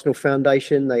the Arsenal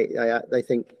Foundation. They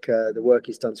think the work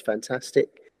he's done is fantastic.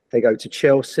 They go to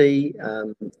Chelsea,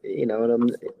 and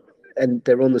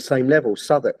they're on the same level.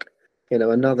 Southwark,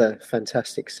 another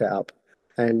fantastic setup.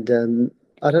 And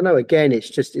I don't know. Again,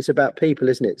 it's about people,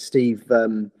 isn't it? Steve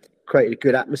created a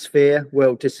good atmosphere,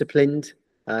 well disciplined.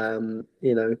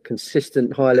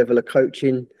 Consistent high level of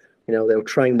coaching. They'll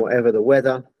train whatever the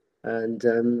weather, and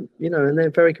and they're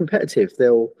very competitive.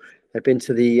 They've been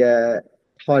to the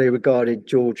highly regarded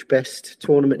George Best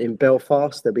tournament in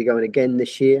Belfast. They'll be going again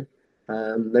this year.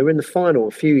 They were in the final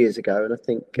a few years ago, and I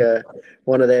think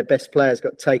one of their best players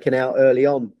got taken out early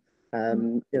on.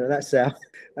 That's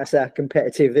how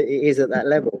competitive it is at that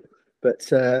level. But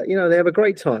they have a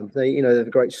great time. They have a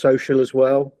great social as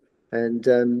well, and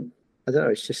I don't know.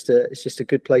 It's just a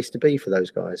good place to be for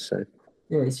those guys. So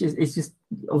yeah, it's just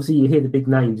obviously you hear the big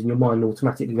names and your mind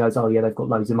automatically goes, oh yeah, they've got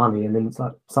loads of money, and then it's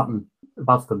like something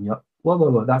above them. You're like,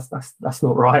 whoa, that's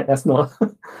not right. That's not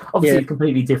obviously It's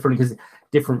completely different because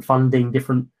different funding,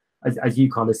 different as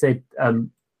you kind of said.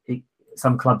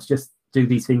 Some clubs just do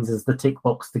these things as the tick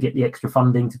box to get the extra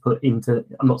funding to put into.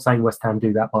 I'm not saying West Ham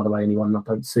do that, by the way. Anyone,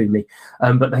 don't sue me.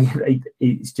 But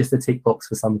it's just a tick box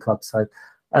for some clubs. So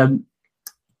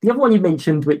the other one you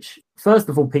mentioned, which first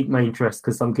of all piqued my interest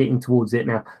because I'm getting towards it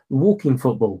now, walking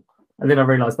football. And then I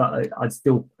realised that I'd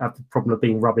still have the problem of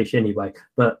being rubbish anyway.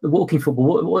 But the walking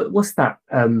football, what's that?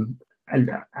 And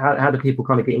how do people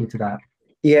kind of get into that?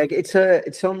 Yeah,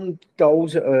 it's on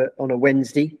Goals on a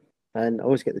Wednesday, and I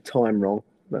always get the time wrong.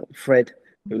 But Fred,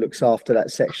 who looks after that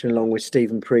section, along with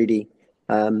Stephen Preedy,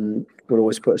 will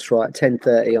always put us right at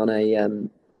 10:30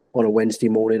 on a Wednesday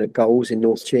morning at Goals in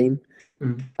North Cheam.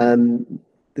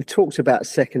 They've talked about a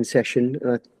second session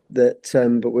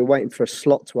but we're waiting for a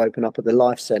slot to open up at the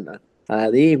Life Centre.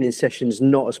 The evening session's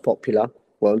not as popular.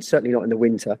 Well, certainly not in the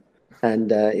winter. And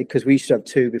because we used to have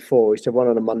two before, we used to have one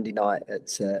on a Monday night at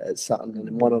Sutton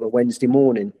and one on a Wednesday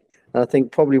morning. And I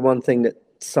think probably one thing that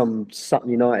summed Sutton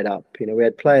United up, we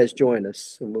had players join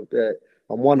us, and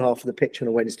on one half of the pitch on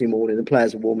a Wednesday morning, the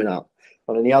players are warming up.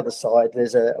 And on the other side,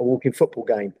 there's a walking football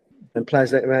game. And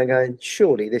players look around going,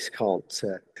 surely this can't.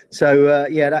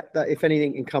 That if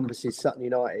anything encompasses Sutton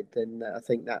United, then I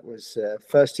think that was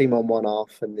first team on one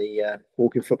half and the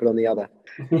walking football on the other.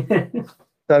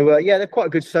 So, they're quite a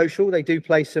good social. They do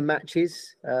play some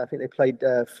matches. I think they played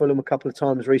Fulham a couple of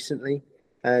times recently.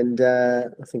 And I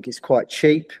think it's quite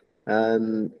cheap.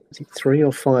 Is it £3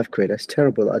 or £5? That's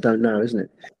terrible that I don't know, isn't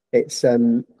it? It's,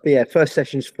 first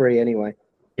session's free anyway.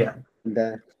 Yeah.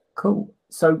 And, cool.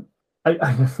 So, I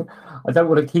don't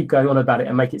want to keep going on about it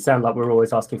and make it sound like we're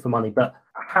always asking for money, but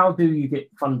how do you get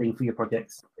funding for your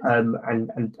projects? And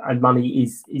money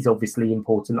is obviously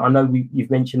important. I know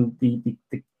you've mentioned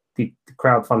the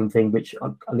crowdfund thing, which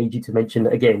I need you to mention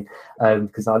again,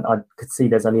 because I could see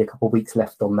there's only a couple of weeks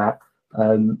left on that.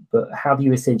 But how do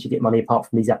you essentially get money apart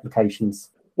from these applications?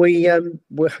 We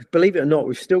believe it or not,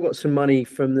 we've still got some money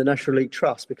from the National League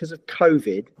Trust because of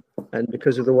COVID and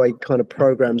because of the way kind of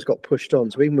programs got pushed on.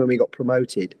 So even when we got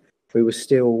promoted, we were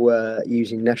still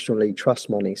using National League Trust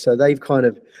money. So they've kind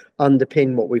of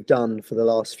underpinned what we've done for the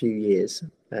last few years,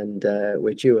 and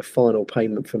we're due a final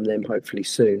payment from them hopefully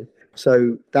soon.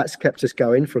 So that's kept us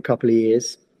going for a couple of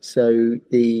years. So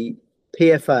the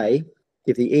PFA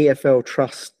give the EFL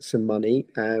Trust some money,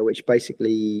 which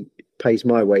basically pays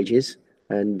my wages.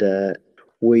 And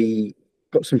we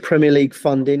got some Premier League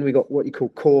funding. We got what you call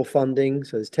core funding.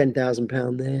 So there's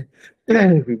 £10,000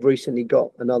 there. We've recently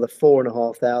got another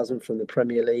 £4,500 from the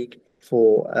Premier League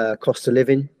for cost of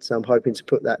living. So I'm hoping to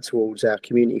put that towards our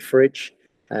community fridge.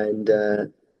 And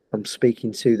I'm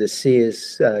speaking to the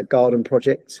Sears Garden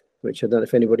project, which I don't know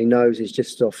if anybody knows is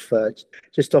just off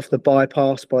the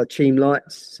bypass by Cheam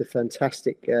Lights. It's a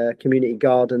fantastic community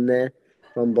garden there,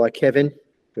 run by Kevin,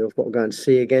 who I've got to go and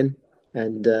see again.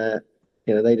 And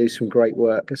they do some great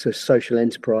work. It's a social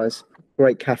enterprise,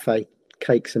 great cafe,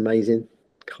 cake's amazing,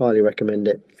 highly recommend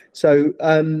it. So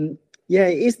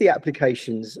it is the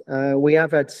applications. We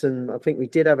have had I think we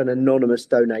did have an anonymous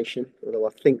donation, although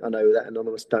I think I know who that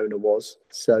anonymous donor was.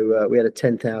 So we had a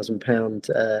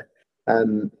 £10,000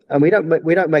 and we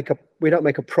don't make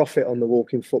a profit on the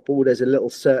walking football. There's a little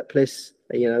surplus,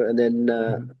 and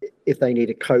then if they need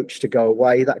a coach to go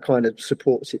away, that kind of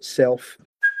supports itself.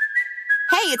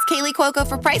 Hey, it's Kaylee Cuoco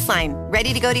for Priceline.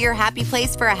 Ready to go to your happy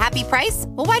place for a happy price?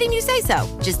 Well, why didn't you say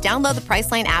so? Just download the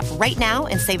Priceline app right now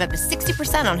and save up to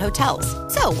 60% on hotels.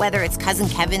 So whether it's Cousin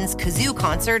Kevin's Kazoo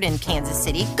Concert in Kansas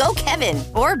City, go Kevin,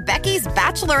 or Becky's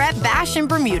Bachelorette Bash in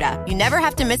Bermuda, you never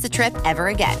have to miss a trip ever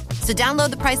again. So download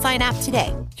the Priceline app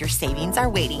today. Your savings are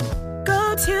waiting.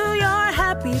 Go to your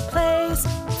happy place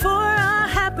for a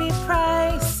happy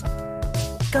price.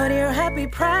 Go to your happy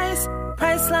price,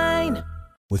 Priceline.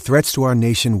 With threats to our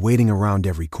nation waiting around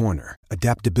every corner,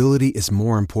 adaptability is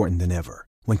more important than ever.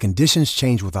 When conditions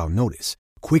change without notice,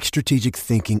 quick strategic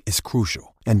thinking is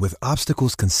crucial. And with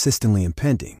obstacles consistently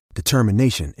impending,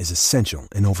 determination is essential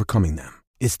in overcoming them.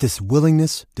 It's this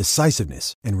willingness,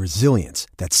 decisiveness, and resilience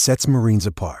that sets Marines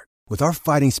apart. With our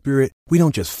fighting spirit, we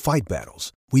don't just fight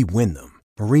battles, we win them.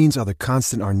 Marines are the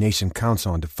constant our nation counts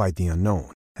on to fight the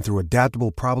unknown. And through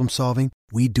adaptable problem solving,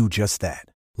 we do just that.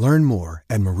 Learn more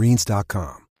at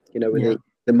marines.com. With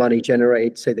the money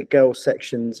generated, say the girls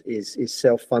sections is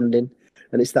self-funding,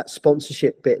 and it's that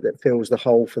sponsorship bit that fills the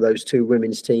hole for those two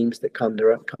women's teams that come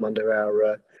under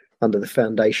our under the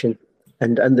foundation,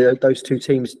 and those two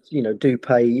teams do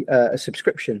pay a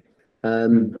subscription,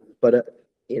 but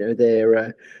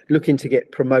they're looking to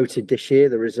get promoted this year,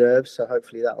 the reserves, so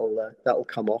hopefully that'll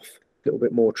come off. A little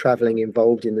bit more travelling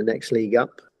involved in the next league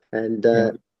up, and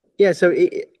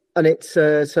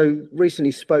so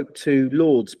recently spoke to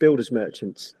Lords Builders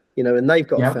Merchants, and they've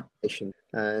got a foundation,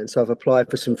 and so I've applied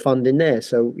for some funding there.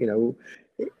 So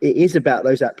it is about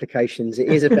those applications. It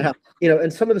is about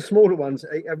and some of the smaller ones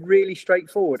are really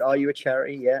straightforward. Are you a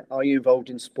charity? Yeah. Are you involved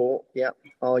in sport? Yeah.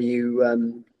 Are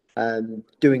you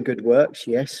doing good works?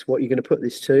 Yes. What are you going to put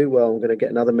this to? Well, I'm going to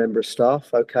get another member of staff.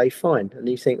 Okay, fine. And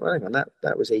you think, well, hang on,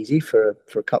 that was easy for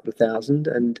a couple of thousand,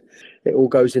 and it all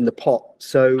goes in the pot.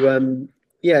 So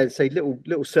say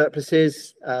little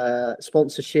surpluses,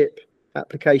 sponsorship,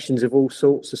 applications of all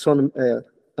sorts,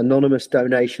 anonymous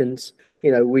donations.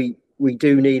 We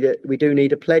do need it. We do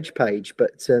need a pledge page,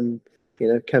 but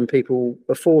can people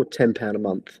afford £10 a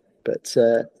month? But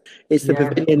it's the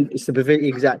pavilion. It's the pavilion,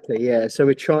 exactly. Yeah. So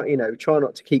we try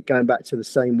not to keep going back to the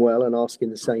same well and asking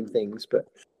the same things. But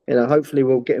hopefully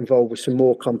we'll get involved with some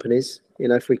more companies.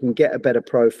 If we can get a better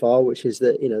profile, which is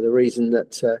the reason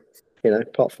that.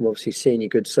 Apart from obviously seeing your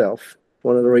good self,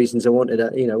 one of the reasons I wanted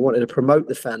to promote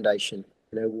the foundation.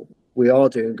 We are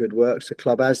doing good work. The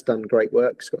club has done great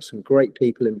work. It's got some great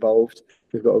people involved.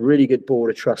 We've got a really good board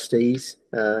of trustees,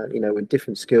 with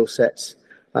different skill sets.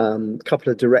 A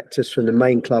couple of directors from the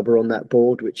main club are on that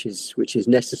board, which is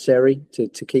necessary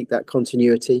to keep that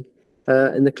continuity.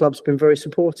 And the club's been very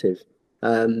supportive.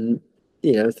 I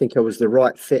think I was the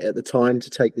right fit at the time to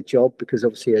take the job because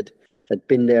obviously I'd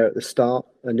been there at the start.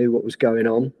 I knew what was going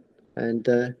on, and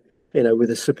with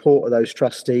the support of those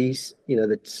trustees,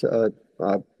 that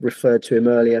I referred to him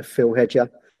earlier, Phil Hedger.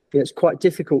 It's quite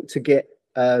difficult to get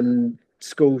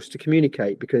schools to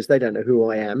communicate because they don't know who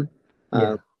I am.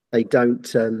 They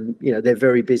don't, they're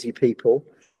very busy people,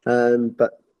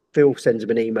 but Phil sends them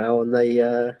an email and they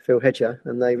Phil Hedger,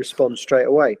 and they respond straight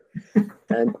away,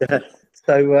 and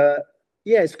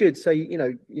it's good. So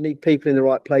you need people in the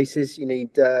right places. You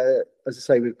need. As I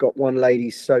say, we've got one lady,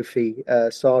 Sophie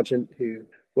Sargent, who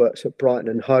works at Brighton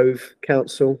and Hove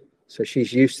Council. So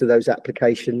she's used to those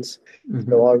applications.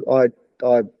 Mm-hmm. So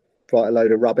I write a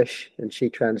load of rubbish and she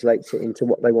translates it into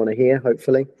what they want to hear,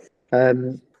 hopefully.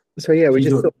 She's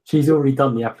already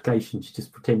done the application. She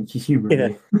just pretends she's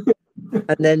human.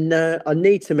 And then I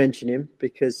need to mention him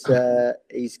because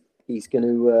he's going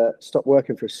to stop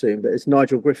working for us soon, but it's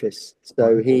Nigel Griffiths.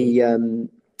 So he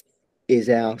is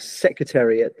our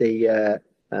secretary at the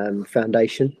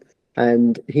foundation,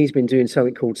 and he's been doing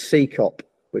something called CCOP,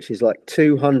 which is like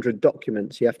 200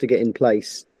 documents you have to get in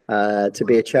place to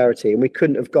be a charity, and we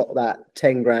couldn't have got that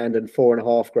 10 grand and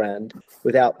 4.5 grand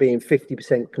without being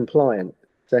 50% compliant.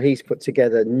 So he's put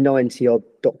together 90 odd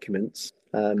documents,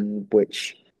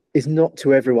 which is not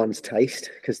to everyone's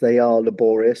taste because they are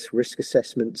laborious. Risk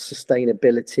assessment,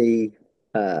 sustainability,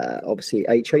 obviously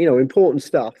HR, important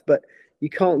stuff, but you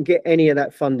can't get any of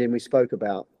that funding we spoke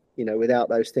about, without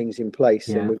those things in place.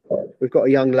 Yeah. And we've got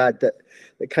a young lad that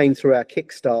came through our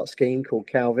Kickstart scheme called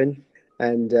Calvin,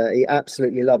 and he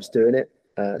absolutely loves doing it.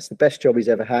 It's the best job he's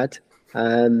ever had.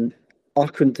 I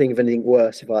couldn't think of anything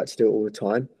worse if I had to do it all the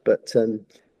time. But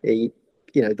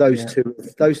those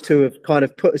two have kind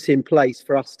of put us in place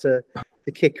for us to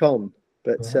kick on.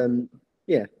 But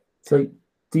So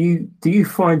do you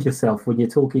find yourself when you're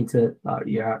talking to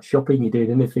you're out shopping, you're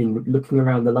doing anything, looking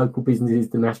around the local businesses,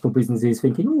 the national businesses,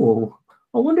 thinking, oh,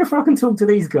 I wonder if I can talk to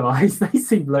these guys. They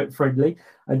seem like friendly.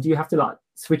 And do you have to like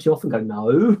switch off and go,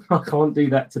 no, I can't do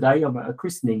that today. I'm at a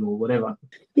christening or whatever.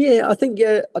 Yeah, I think,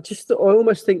 I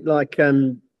almost think like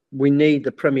we need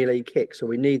the Premier League kicks, or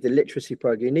we need the literacy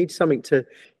program. You need something to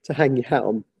hang your hat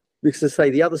on. Because as I say,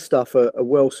 the other stuff are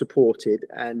well supported,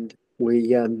 and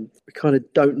we kind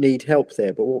of don't need help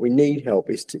there. But what we need help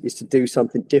is to do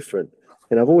something different.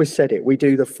 And I've always said it, we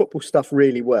do the football stuff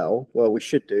really well. Well, we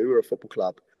should do, we're a football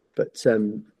club. But,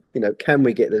 can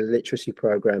we get the literacy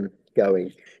program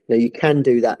going? You can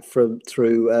do that through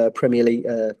Premier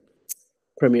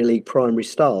League Primary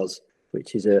Stars,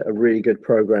 which is a really good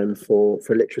program for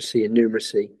literacy and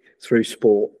numeracy through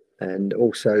sport, and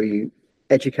also you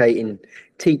educating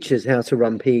teachers how to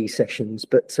run PE sessions.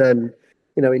 But,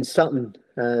 in Sutton,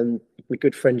 my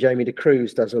good friend Jamie de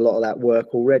Cruz does a lot of that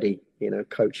work already,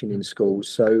 coaching in schools.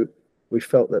 So we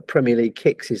felt that Premier League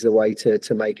Kicks is the way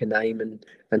to make a name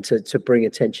and to bring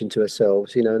attention to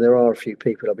ourselves. And there are a few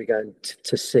people I'll be going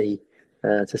to see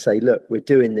to say, look, we're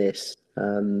doing this.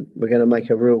 We're going to make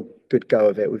a real good go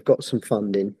of it. We've got some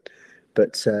funding,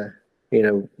 but,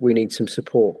 we need some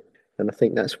support. And I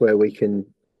think that's where we can,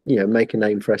 make a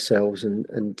name for ourselves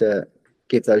and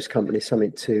give those companies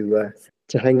something to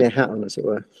hang their hat on, as it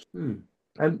were.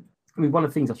 One of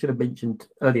the things I should have mentioned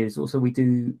earlier is also we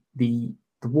do the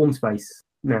warm space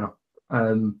now,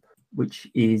 which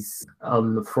is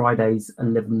on Fridays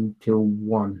 11 till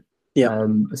 1. Yeah.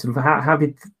 Sort of how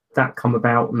did that come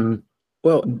about, and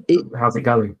how's it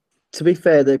going? To be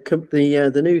fair,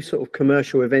 the new sort of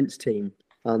commercial events team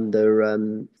under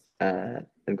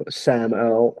I've got Sam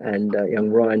Earl and young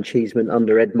Ryan Cheeseman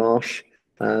under Ed Marsh,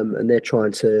 and they're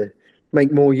trying to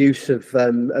make more use of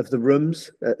the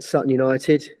rooms at Sutton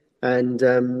United. And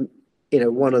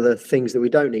one of the things that we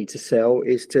don't need to sell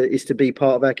is to be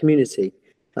part of our community.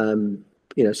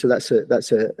 So that's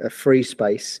a free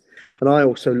space. And I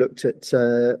also looked at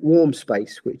Warm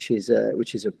Space, which is a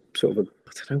sort of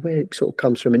I don't know where it sort of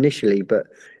comes from initially, but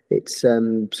it's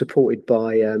supported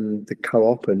by the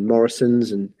Co-op and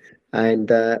Morrison's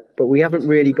but we haven't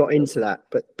really got into that.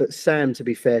 But Sam, to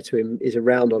be fair to him, is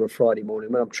around on a Friday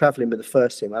morning. When I'm travelling with the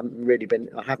first team, I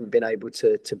haven't been able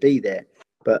to be there.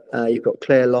 But you've got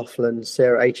Claire Laughlin,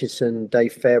 Sarah Aitchison,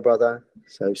 Dave Fairbrother,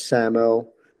 so Sam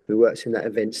Earl, who works in that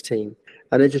events team.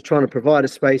 And they're just trying to provide a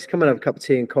space, come and have a cup of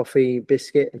tea and coffee,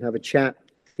 biscuit, and have a chat.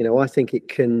 I think it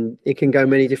can go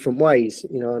many different ways.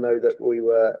 I know that we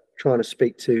were trying to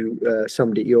speak to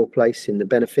somebody at your place in the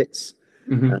benefits,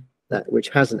 which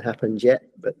hasn't happened yet,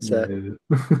 but so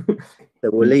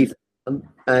we'll leave that.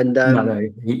 And no,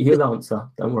 he'll answer.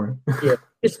 Don't worry. Yeah,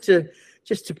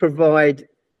 just to provide.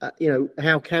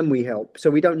 How can we help? So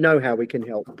we don't know how we can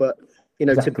help, but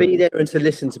exactly. To be there and to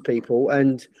listen to people.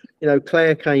 And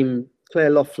Claire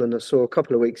Laughlin I saw a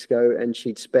couple of weeks ago, and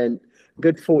she'd spent a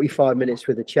good 45 minutes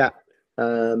with a chap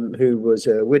who was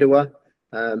a widower,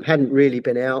 hadn't really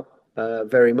been out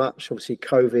very much. Obviously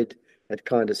COVID had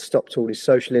kind of stopped all his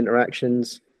social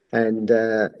interactions, and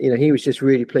he was just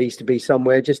really pleased to be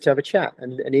somewhere just to have a chat.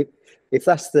 And if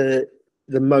that's the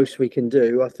most we can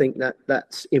do, I think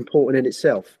that's important in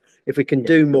itself. If we can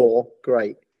do more,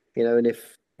 great. And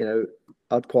if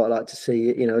I'd quite like to see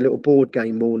a little board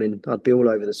game morning. I'd be all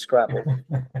over the Scrabble,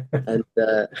 and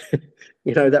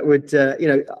that would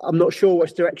I'm not sure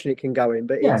which direction it can go in,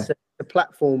 but it's a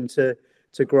platform to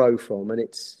grow from. And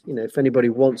it's if anybody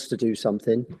wants to do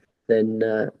something, then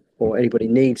or anybody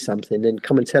needs something, then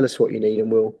come and tell us what you need,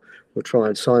 and we'll try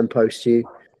and signpost you.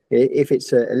 If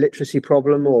it's a literacy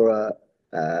problem or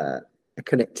a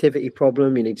connectivity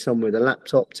problem, you need someone with a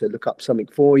laptop to look up something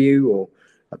for you, or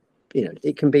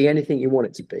it can be anything you want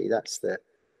it to be. That's the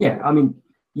I mean,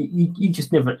 you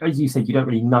just never, as you said, you don't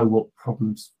really know what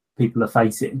problems people are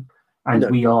facing, and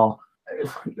we are,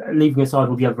 leaving aside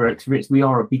all the other experts, we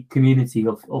are a big community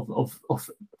of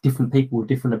different people with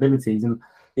different abilities. And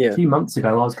a few months ago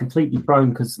I was completely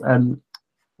thrown because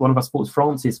one of our sports,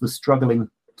 Francis, was struggling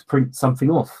to print something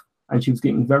off, and she was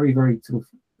getting very, very sort of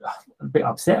a bit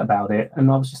upset about it. And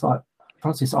I was just like,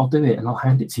 Francis, I'll do it and I'll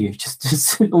hand it to you.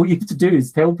 Just all you have to do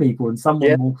is tell people, and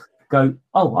someone will go,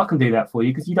 oh, I can do that for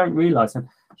you, because you don't realise. And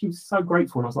she was so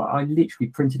grateful. And I was like, I literally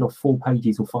printed off 4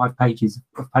 pages or 5 pages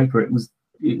of paper. It was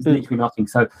literally nothing.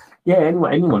 So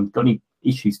anyone got any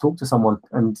issues, talk to someone,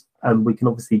 and we can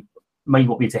obviously may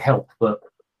not be able to help, but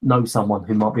know someone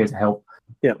who might be able to help.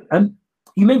 Yeah.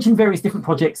 You mentioned various different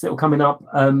projects that were coming up.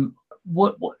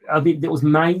 What I mean, it was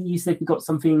May. You said we got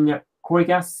something at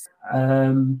Corrigas.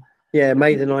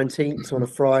 May the 19th on a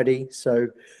Friday. So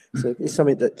it's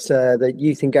something that the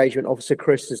Youth Engagement Officer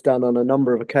Chris has done on a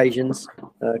number of occasions,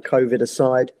 COVID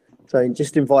aside. So he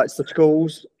just invites the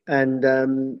schools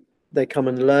and they come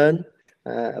and learn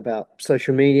about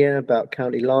social media, about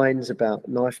county lines, about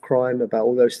knife crime, about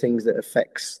all those things that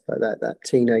affects that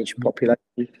teenage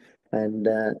population. And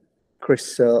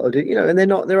Chris, and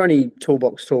they're only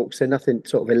toolbox talks. They're nothing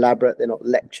sort of elaborate. They're not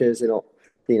lectures. They're not,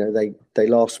 they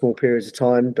last small periods of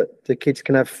time, but the kids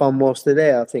can have fun whilst they're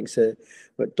there. I think so.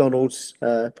 McDonald's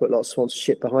put a lot of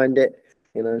sponsorship behind it,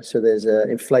 so there's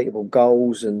inflatable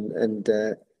goals and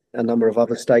a number of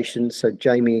other stations. So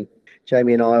Jamie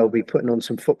and I will be putting on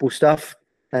some football stuff,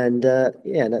 and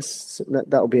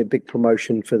that'll be a big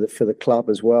promotion for the club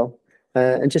as well.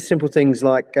 And just simple things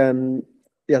like the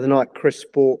other night, Chris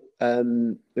bought.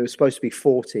 It was supposed to be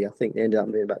 40. I think they ended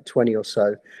up being about 20 or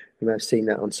so. You may have seen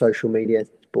that on social media.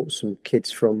 Bought some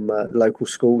kids from local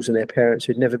schools and their parents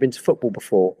who'd never been to football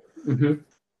before. Mm-hmm.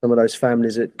 Some of those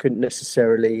families that couldn't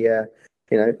necessarily,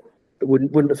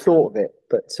 wouldn't have thought of it.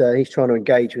 But he's trying to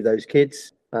engage with those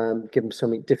kids, give them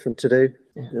something different to do.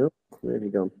 Yeah. There we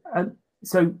go.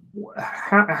 So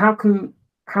how can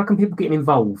people get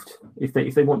involved if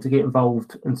they want to get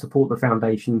involved and support the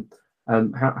foundation?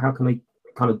 How can they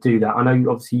kind of do that? I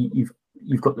know obviously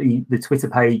you've got the Twitter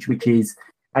page, which is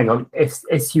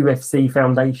SUFC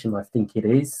Foundation, I think it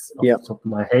is off the top of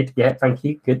my head. Yeah, thank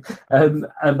you. Good.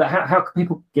 But how can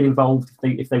people get involved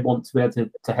if they want to be able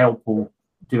to help or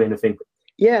do anything?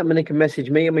 Yeah, I mean, they can message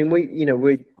me. I mean,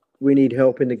 we need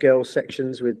help in the girls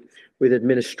sections with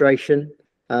administration.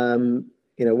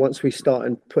 Once we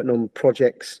start putting on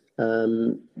projects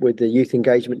with the youth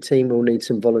engagement team, we'll need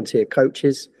some volunteer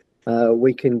coaches.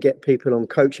 We can get people on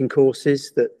coaching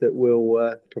courses that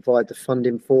we'll provide the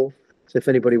funding for. So if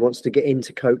anybody wants to get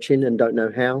into coaching and don't know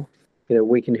how,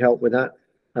 we can help with that.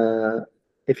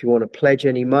 If you want to pledge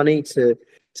any money to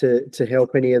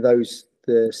help any of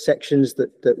the sections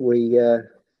that we, I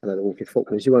don't know, Walking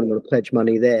Footballers, you won't want to pledge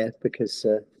money there because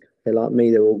they're like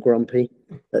me, they're all grumpy.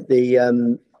 But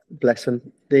bless them.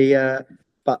 If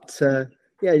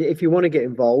you want to get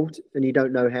involved and you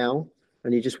don't know how,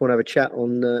 and you just want to have a chat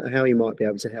on how you might be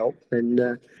able to help,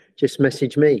 then just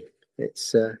message me.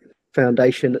 It's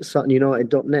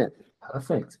foundation@suttonunited.net.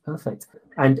 Perfect.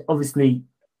 And obviously,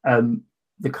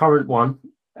 the current one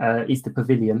is the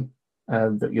pavilion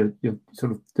that you're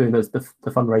sort of doing as the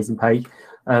fundraising page,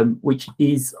 which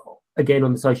is, again,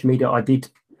 on the social media. I did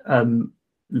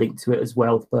link to it as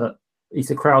well, but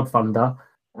it's a crowdfunder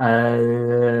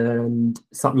and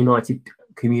Sutton United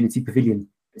Community Pavilion.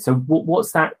 So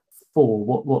what's that for?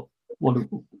 What?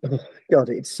 God,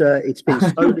 it's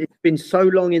been so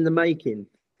long in the making.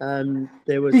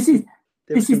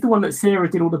 This is the one that Sarah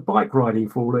did all the bike riding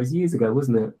for all those years ago,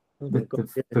 wasn't it? The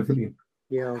pavilion.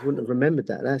 Yeah, I wouldn't have remembered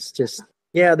that. That's just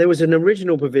there was an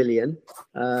original pavilion,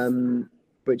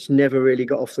 which never really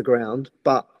got off the ground,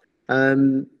 but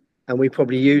and we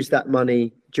probably used that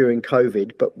money during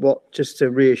COVID. But just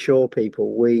to reassure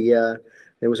people,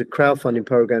 there was a crowdfunding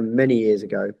program many years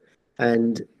ago,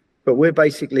 but we're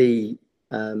basically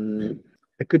a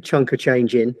good chunk of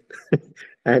change in,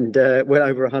 and well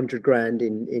over 100 grand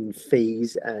in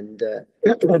fees and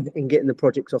in getting the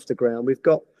projects off the ground. We've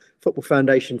got Football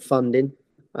Foundation funding.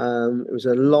 It was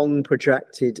a long,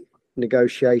 protracted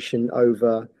negotiation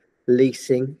over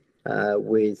leasing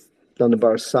with London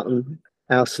Borough of Sutton,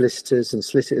 our solicitors and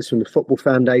solicitors from the Football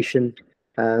Foundation,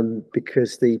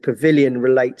 because the pavilion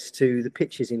relates to the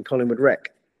pitches in Collingwood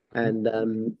Rec, and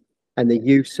the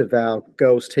use of our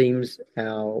girls' teams,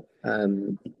 our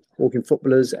Walking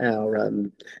Footballers, our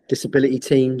disability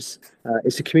teams.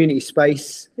 It's a community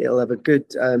space. It'll have a good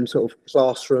sort of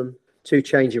classroom, 2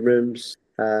 changing rooms,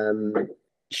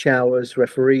 showers,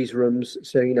 referees' rooms.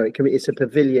 So, it's a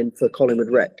pavilion for Collingwood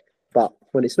Rec. But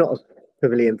when it's not a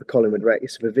pavilion for Collingwood Rec,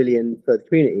 it's a pavilion for the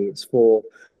community. It's for,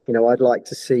 I'd like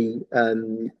to see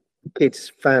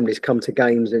kids, families come to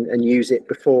games and use it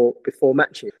before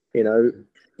matches. You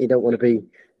don't want to be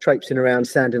traipsing around,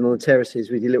 standing on the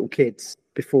terraces with your little kids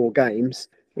before games.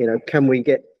 Can we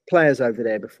get players over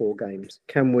there before games?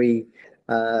 Can we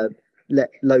let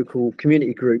local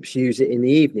community groups use it in the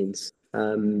evenings?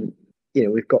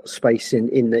 We've got space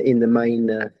in the main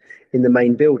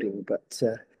building, but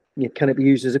can it be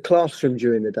used as a classroom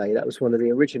during the day? That was one of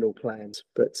the original plans.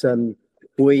 But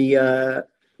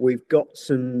we've got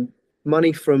some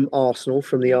money from Arsenal,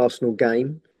 from the Arsenal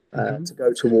game, to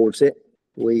go towards it.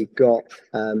 We got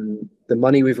the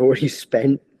money we've already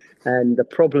spent, and the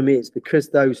problem is, because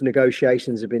those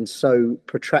negotiations have been so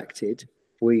protracted,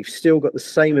 we've still got the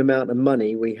same amount of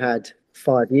money we had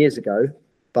 5 years ago,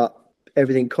 but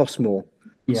everything costs more.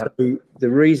 Yeah. So the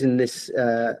reason this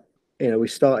we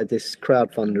started this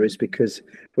crowdfunder is because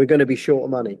we're going to be short of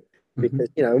money, because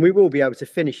and we will be able to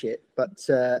finish it, but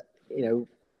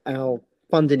our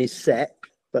funding is set,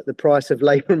 but the price of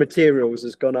labour and materials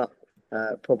has gone up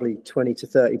probably 20 to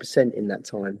 30% in that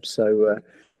time. So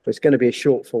there's going to be a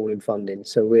shortfall in funding.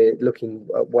 So we're looking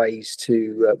at ways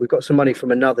to, we've got some money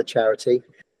from another charity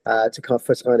to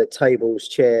kind of tables,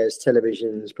 chairs,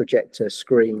 televisions, projector,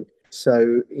 screen.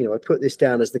 So, I put this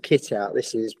down as the kit out.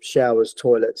 This is showers,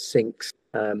 toilets, sinks,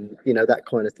 that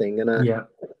kind of thing. And,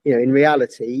 in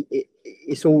reality,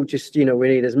 it's all just, we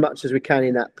need as much as we can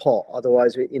in that pot.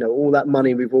 Otherwise, all that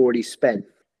money we've already spent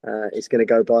is going to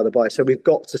go by the by. So we've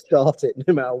got to start it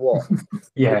no matter what.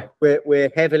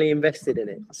 We're heavily invested in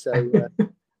it. So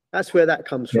that's where that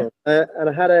comes from. And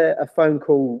I had a phone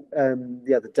call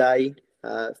the other day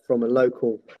from a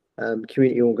local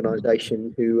community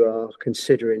organisation who are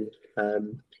considering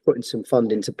putting some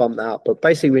funding to bump that up. But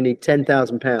basically, we need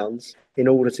 £10,000 in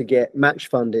order to get match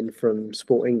funding from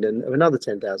Sport England of another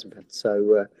 £10,000.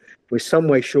 So we're some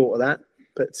way short of that,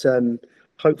 but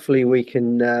hopefully we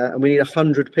can. And we need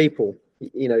 100 people.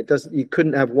 You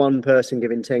couldn't have one person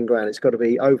giving 10 grand. It's got to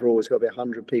be overall. It's got to be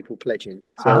 100 people pledging.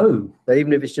 So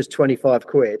even if it's just 25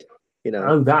 quid,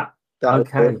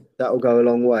 that'll go a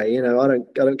long way. I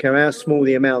don't care how small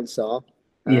the amounts are.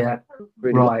 Really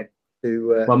right.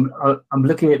 I'm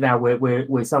looking at now.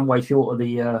 We're some way short of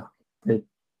the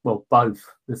both.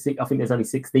 I think there's only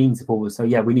 16 supporters. So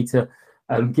we need to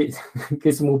get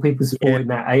some more people supporting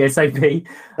that ASAP.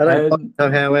 I don't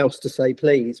know how else to say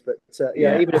please, but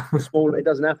even if it's small, it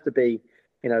doesn't have to be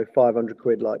 500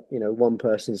 quid like one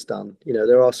person's done.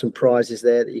 There are some prizes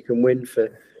there that you can win for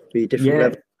your different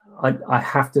levels. I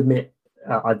have to admit,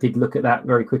 I did look at that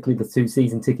very quickly, the 2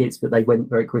 season tickets, but they went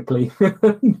very quickly.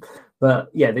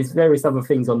 But there's various other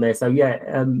things on there. So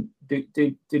do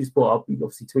the sport. I'll be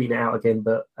obviously tweeting it out again,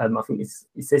 but I think it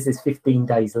says there's 15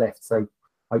 days left. So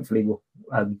hopefully we'll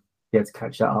be able to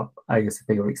catch that up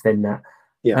ASAP or extend that.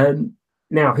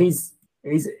 Now he's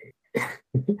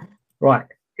right.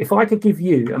 If I could give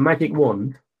you a magic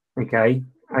wand, okay,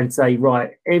 and say,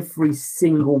 right, every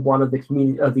single one of the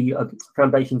community of the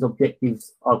foundation's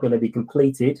objectives are going to be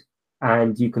completed,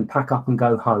 and you can pack up and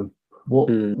go home.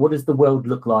 What does the world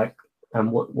look like,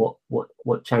 and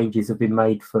what changes have been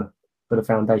made for the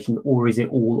foundation, or is it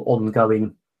all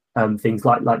ongoing things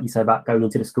like you say about going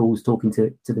into the schools, talking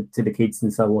to the kids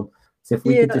and so on? So if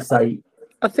we could just say,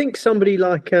 I think somebody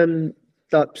like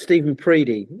Stephen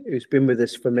Preedy, who's been with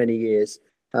us for many years.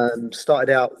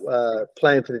 Started out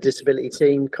playing for the disability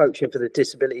team, coaching for the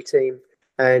disability team,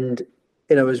 and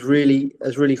has really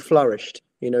flourished.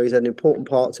 He's had an important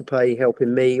part to play,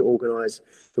 helping me organise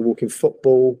the walking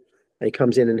football. And he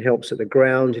comes in and helps at the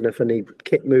ground. If I need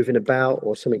kit moving about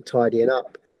or something tidying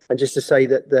up. And just to say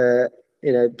that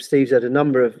Steve's had a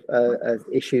number of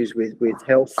issues with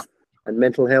health and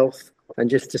mental health, and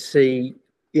just to see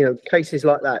cases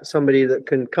like that, somebody that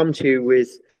can come to you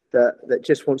with that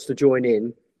just wants to join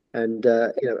in and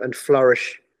and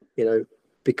flourish,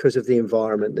 because of the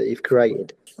environment that you've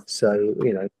created. So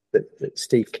that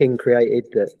Steve King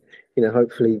created, that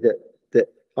hopefully that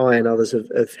I and others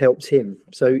have helped him.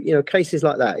 So cases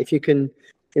like that, if you can,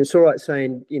 it's all right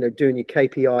saying doing your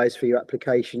KPIs for your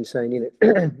application, saying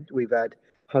we've had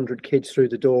 100 kids through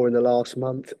the door in the last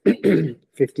month,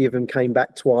 50 of them came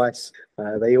back twice,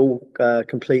 they all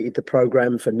completed the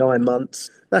program for 9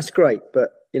 months. That's great,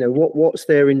 but what's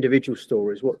their individual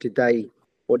stories? What did they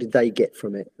get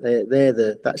from it?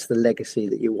 That's the legacy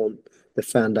that you want the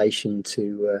foundation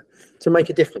to make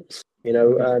a difference.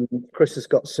 Chris has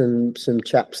got some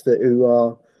chaps who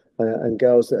are and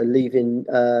girls that are leaving.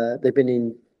 They've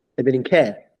been in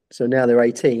care, so now they're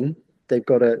 18. They've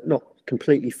got to not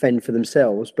completely fend for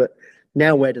themselves, but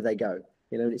now where do they go?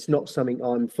 It's not something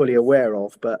I'm fully aware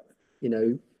of, but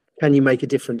can you make a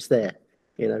difference there?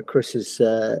 Chris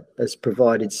has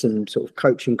provided some sort of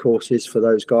coaching courses for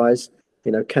those guys.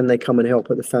 Can they come and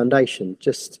help at the foundation?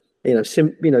 Just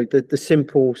the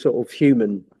simple sort of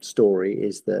human story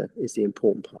is the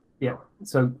important part. Yeah.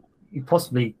 So you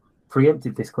possibly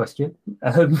preempted this question,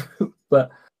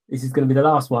 but this is going to be the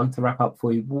last one to wrap up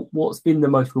for you. What's been the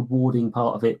most rewarding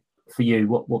part of it for you?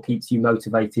 What keeps you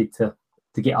motivated to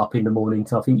get up in the morning?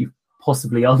 So I think you've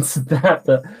possibly answered that,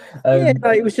 but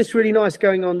it was just really nice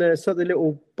going on the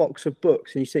little box of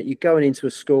books, and you're going into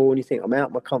a school and you think, I'm out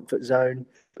of my comfort zone,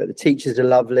 but the teachers are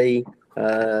lovely.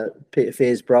 Peter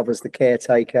Fear's brother's the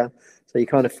caretaker, so you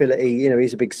kind of feel that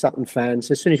he's a big Sutton fan.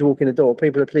 So as soon as you walk in the door,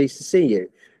 people are pleased to see you.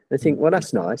 They think, well,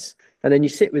 that's nice. And then you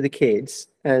sit with the kids,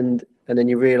 and then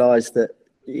you realise that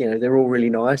they're all really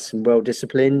nice and well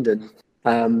disciplined, and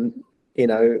and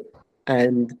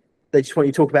they just want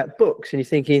you to talk about books, and you're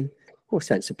thinking, well, it's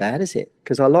not so bad, is it?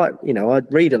 Because I like, I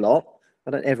read a lot.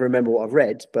 I don't ever remember what I've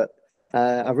read, but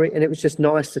and it was just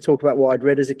nice to talk about what I'd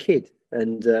read as a kid.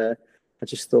 And I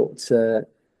just thought,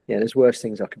 there's worse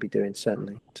things I could be doing,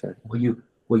 certainly. So, were you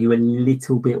a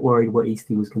little bit worried what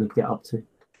Eastie was going to get up to?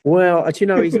 Well, he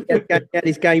had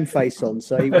his game face on,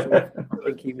 so I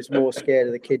think he was more scared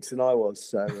of the kids than I was.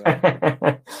 So,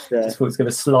 just thought he was going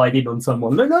to slide in on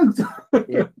someone. No.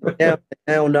 Yeah,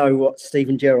 now know what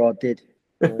Steven Gerrard did.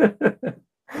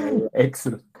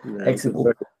 Excellent.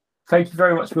 Well, thank you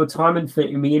very much for your time and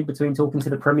fitting me in between talking to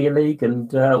the Premier League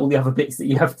and all the other bits that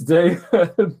you have to do.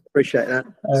 Appreciate that.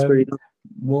 It's really nice.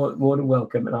 More than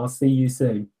welcome, and I'll see you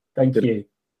soon. Thank you.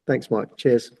 Thanks, Mike.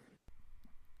 Cheers.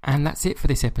 And that's it for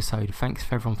this episode. Thanks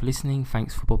for everyone for listening.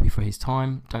 Thanks for Bobby for his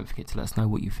time. Don't forget to let us know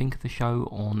what you think of the show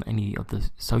on any of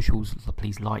the socials.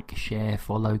 Please like, share,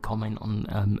 follow, comment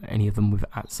on any of them with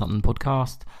 @Sutton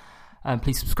Podcast.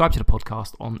 Please subscribe to the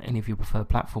podcast on any of your preferred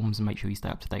platforms and make sure you stay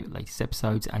up to date with the latest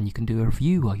episodes, and you can do a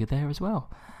review while you're there as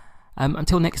well.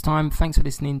 Until next time, thanks for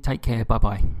listening. Take care.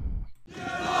 Bye-bye.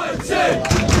 United!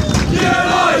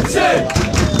 United!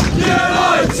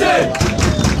 United!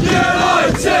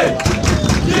 United!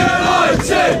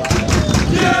 United!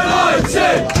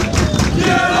 United!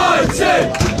 United!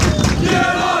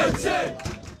 United!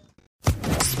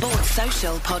 Sports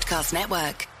Social Podcast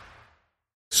Network.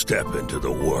 Step into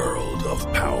the world of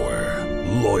power,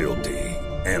 loyalty,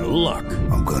 and luck.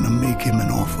 I'm gonna make him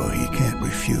an offer he can't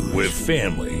refuse. With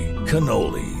family,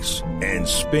 cannolis, and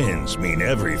spins mean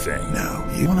everything. Now,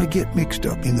 you wanna get mixed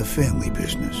up in the family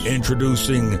business.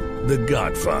 Introducing The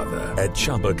Godfather at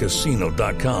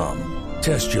ChumbaCasino.com.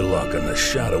 Test your luck in the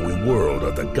shadowy world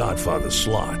of The Godfather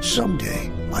slot. Someday,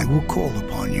 I will call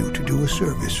upon you to do a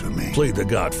service for me. Play The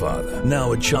Godfather,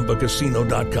 now at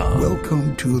ChumbaCasino.com.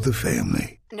 Welcome to the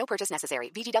family. No purchase necessary.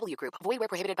 VGW Group. Void where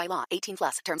prohibited by law.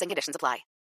 18+. Terms and conditions apply.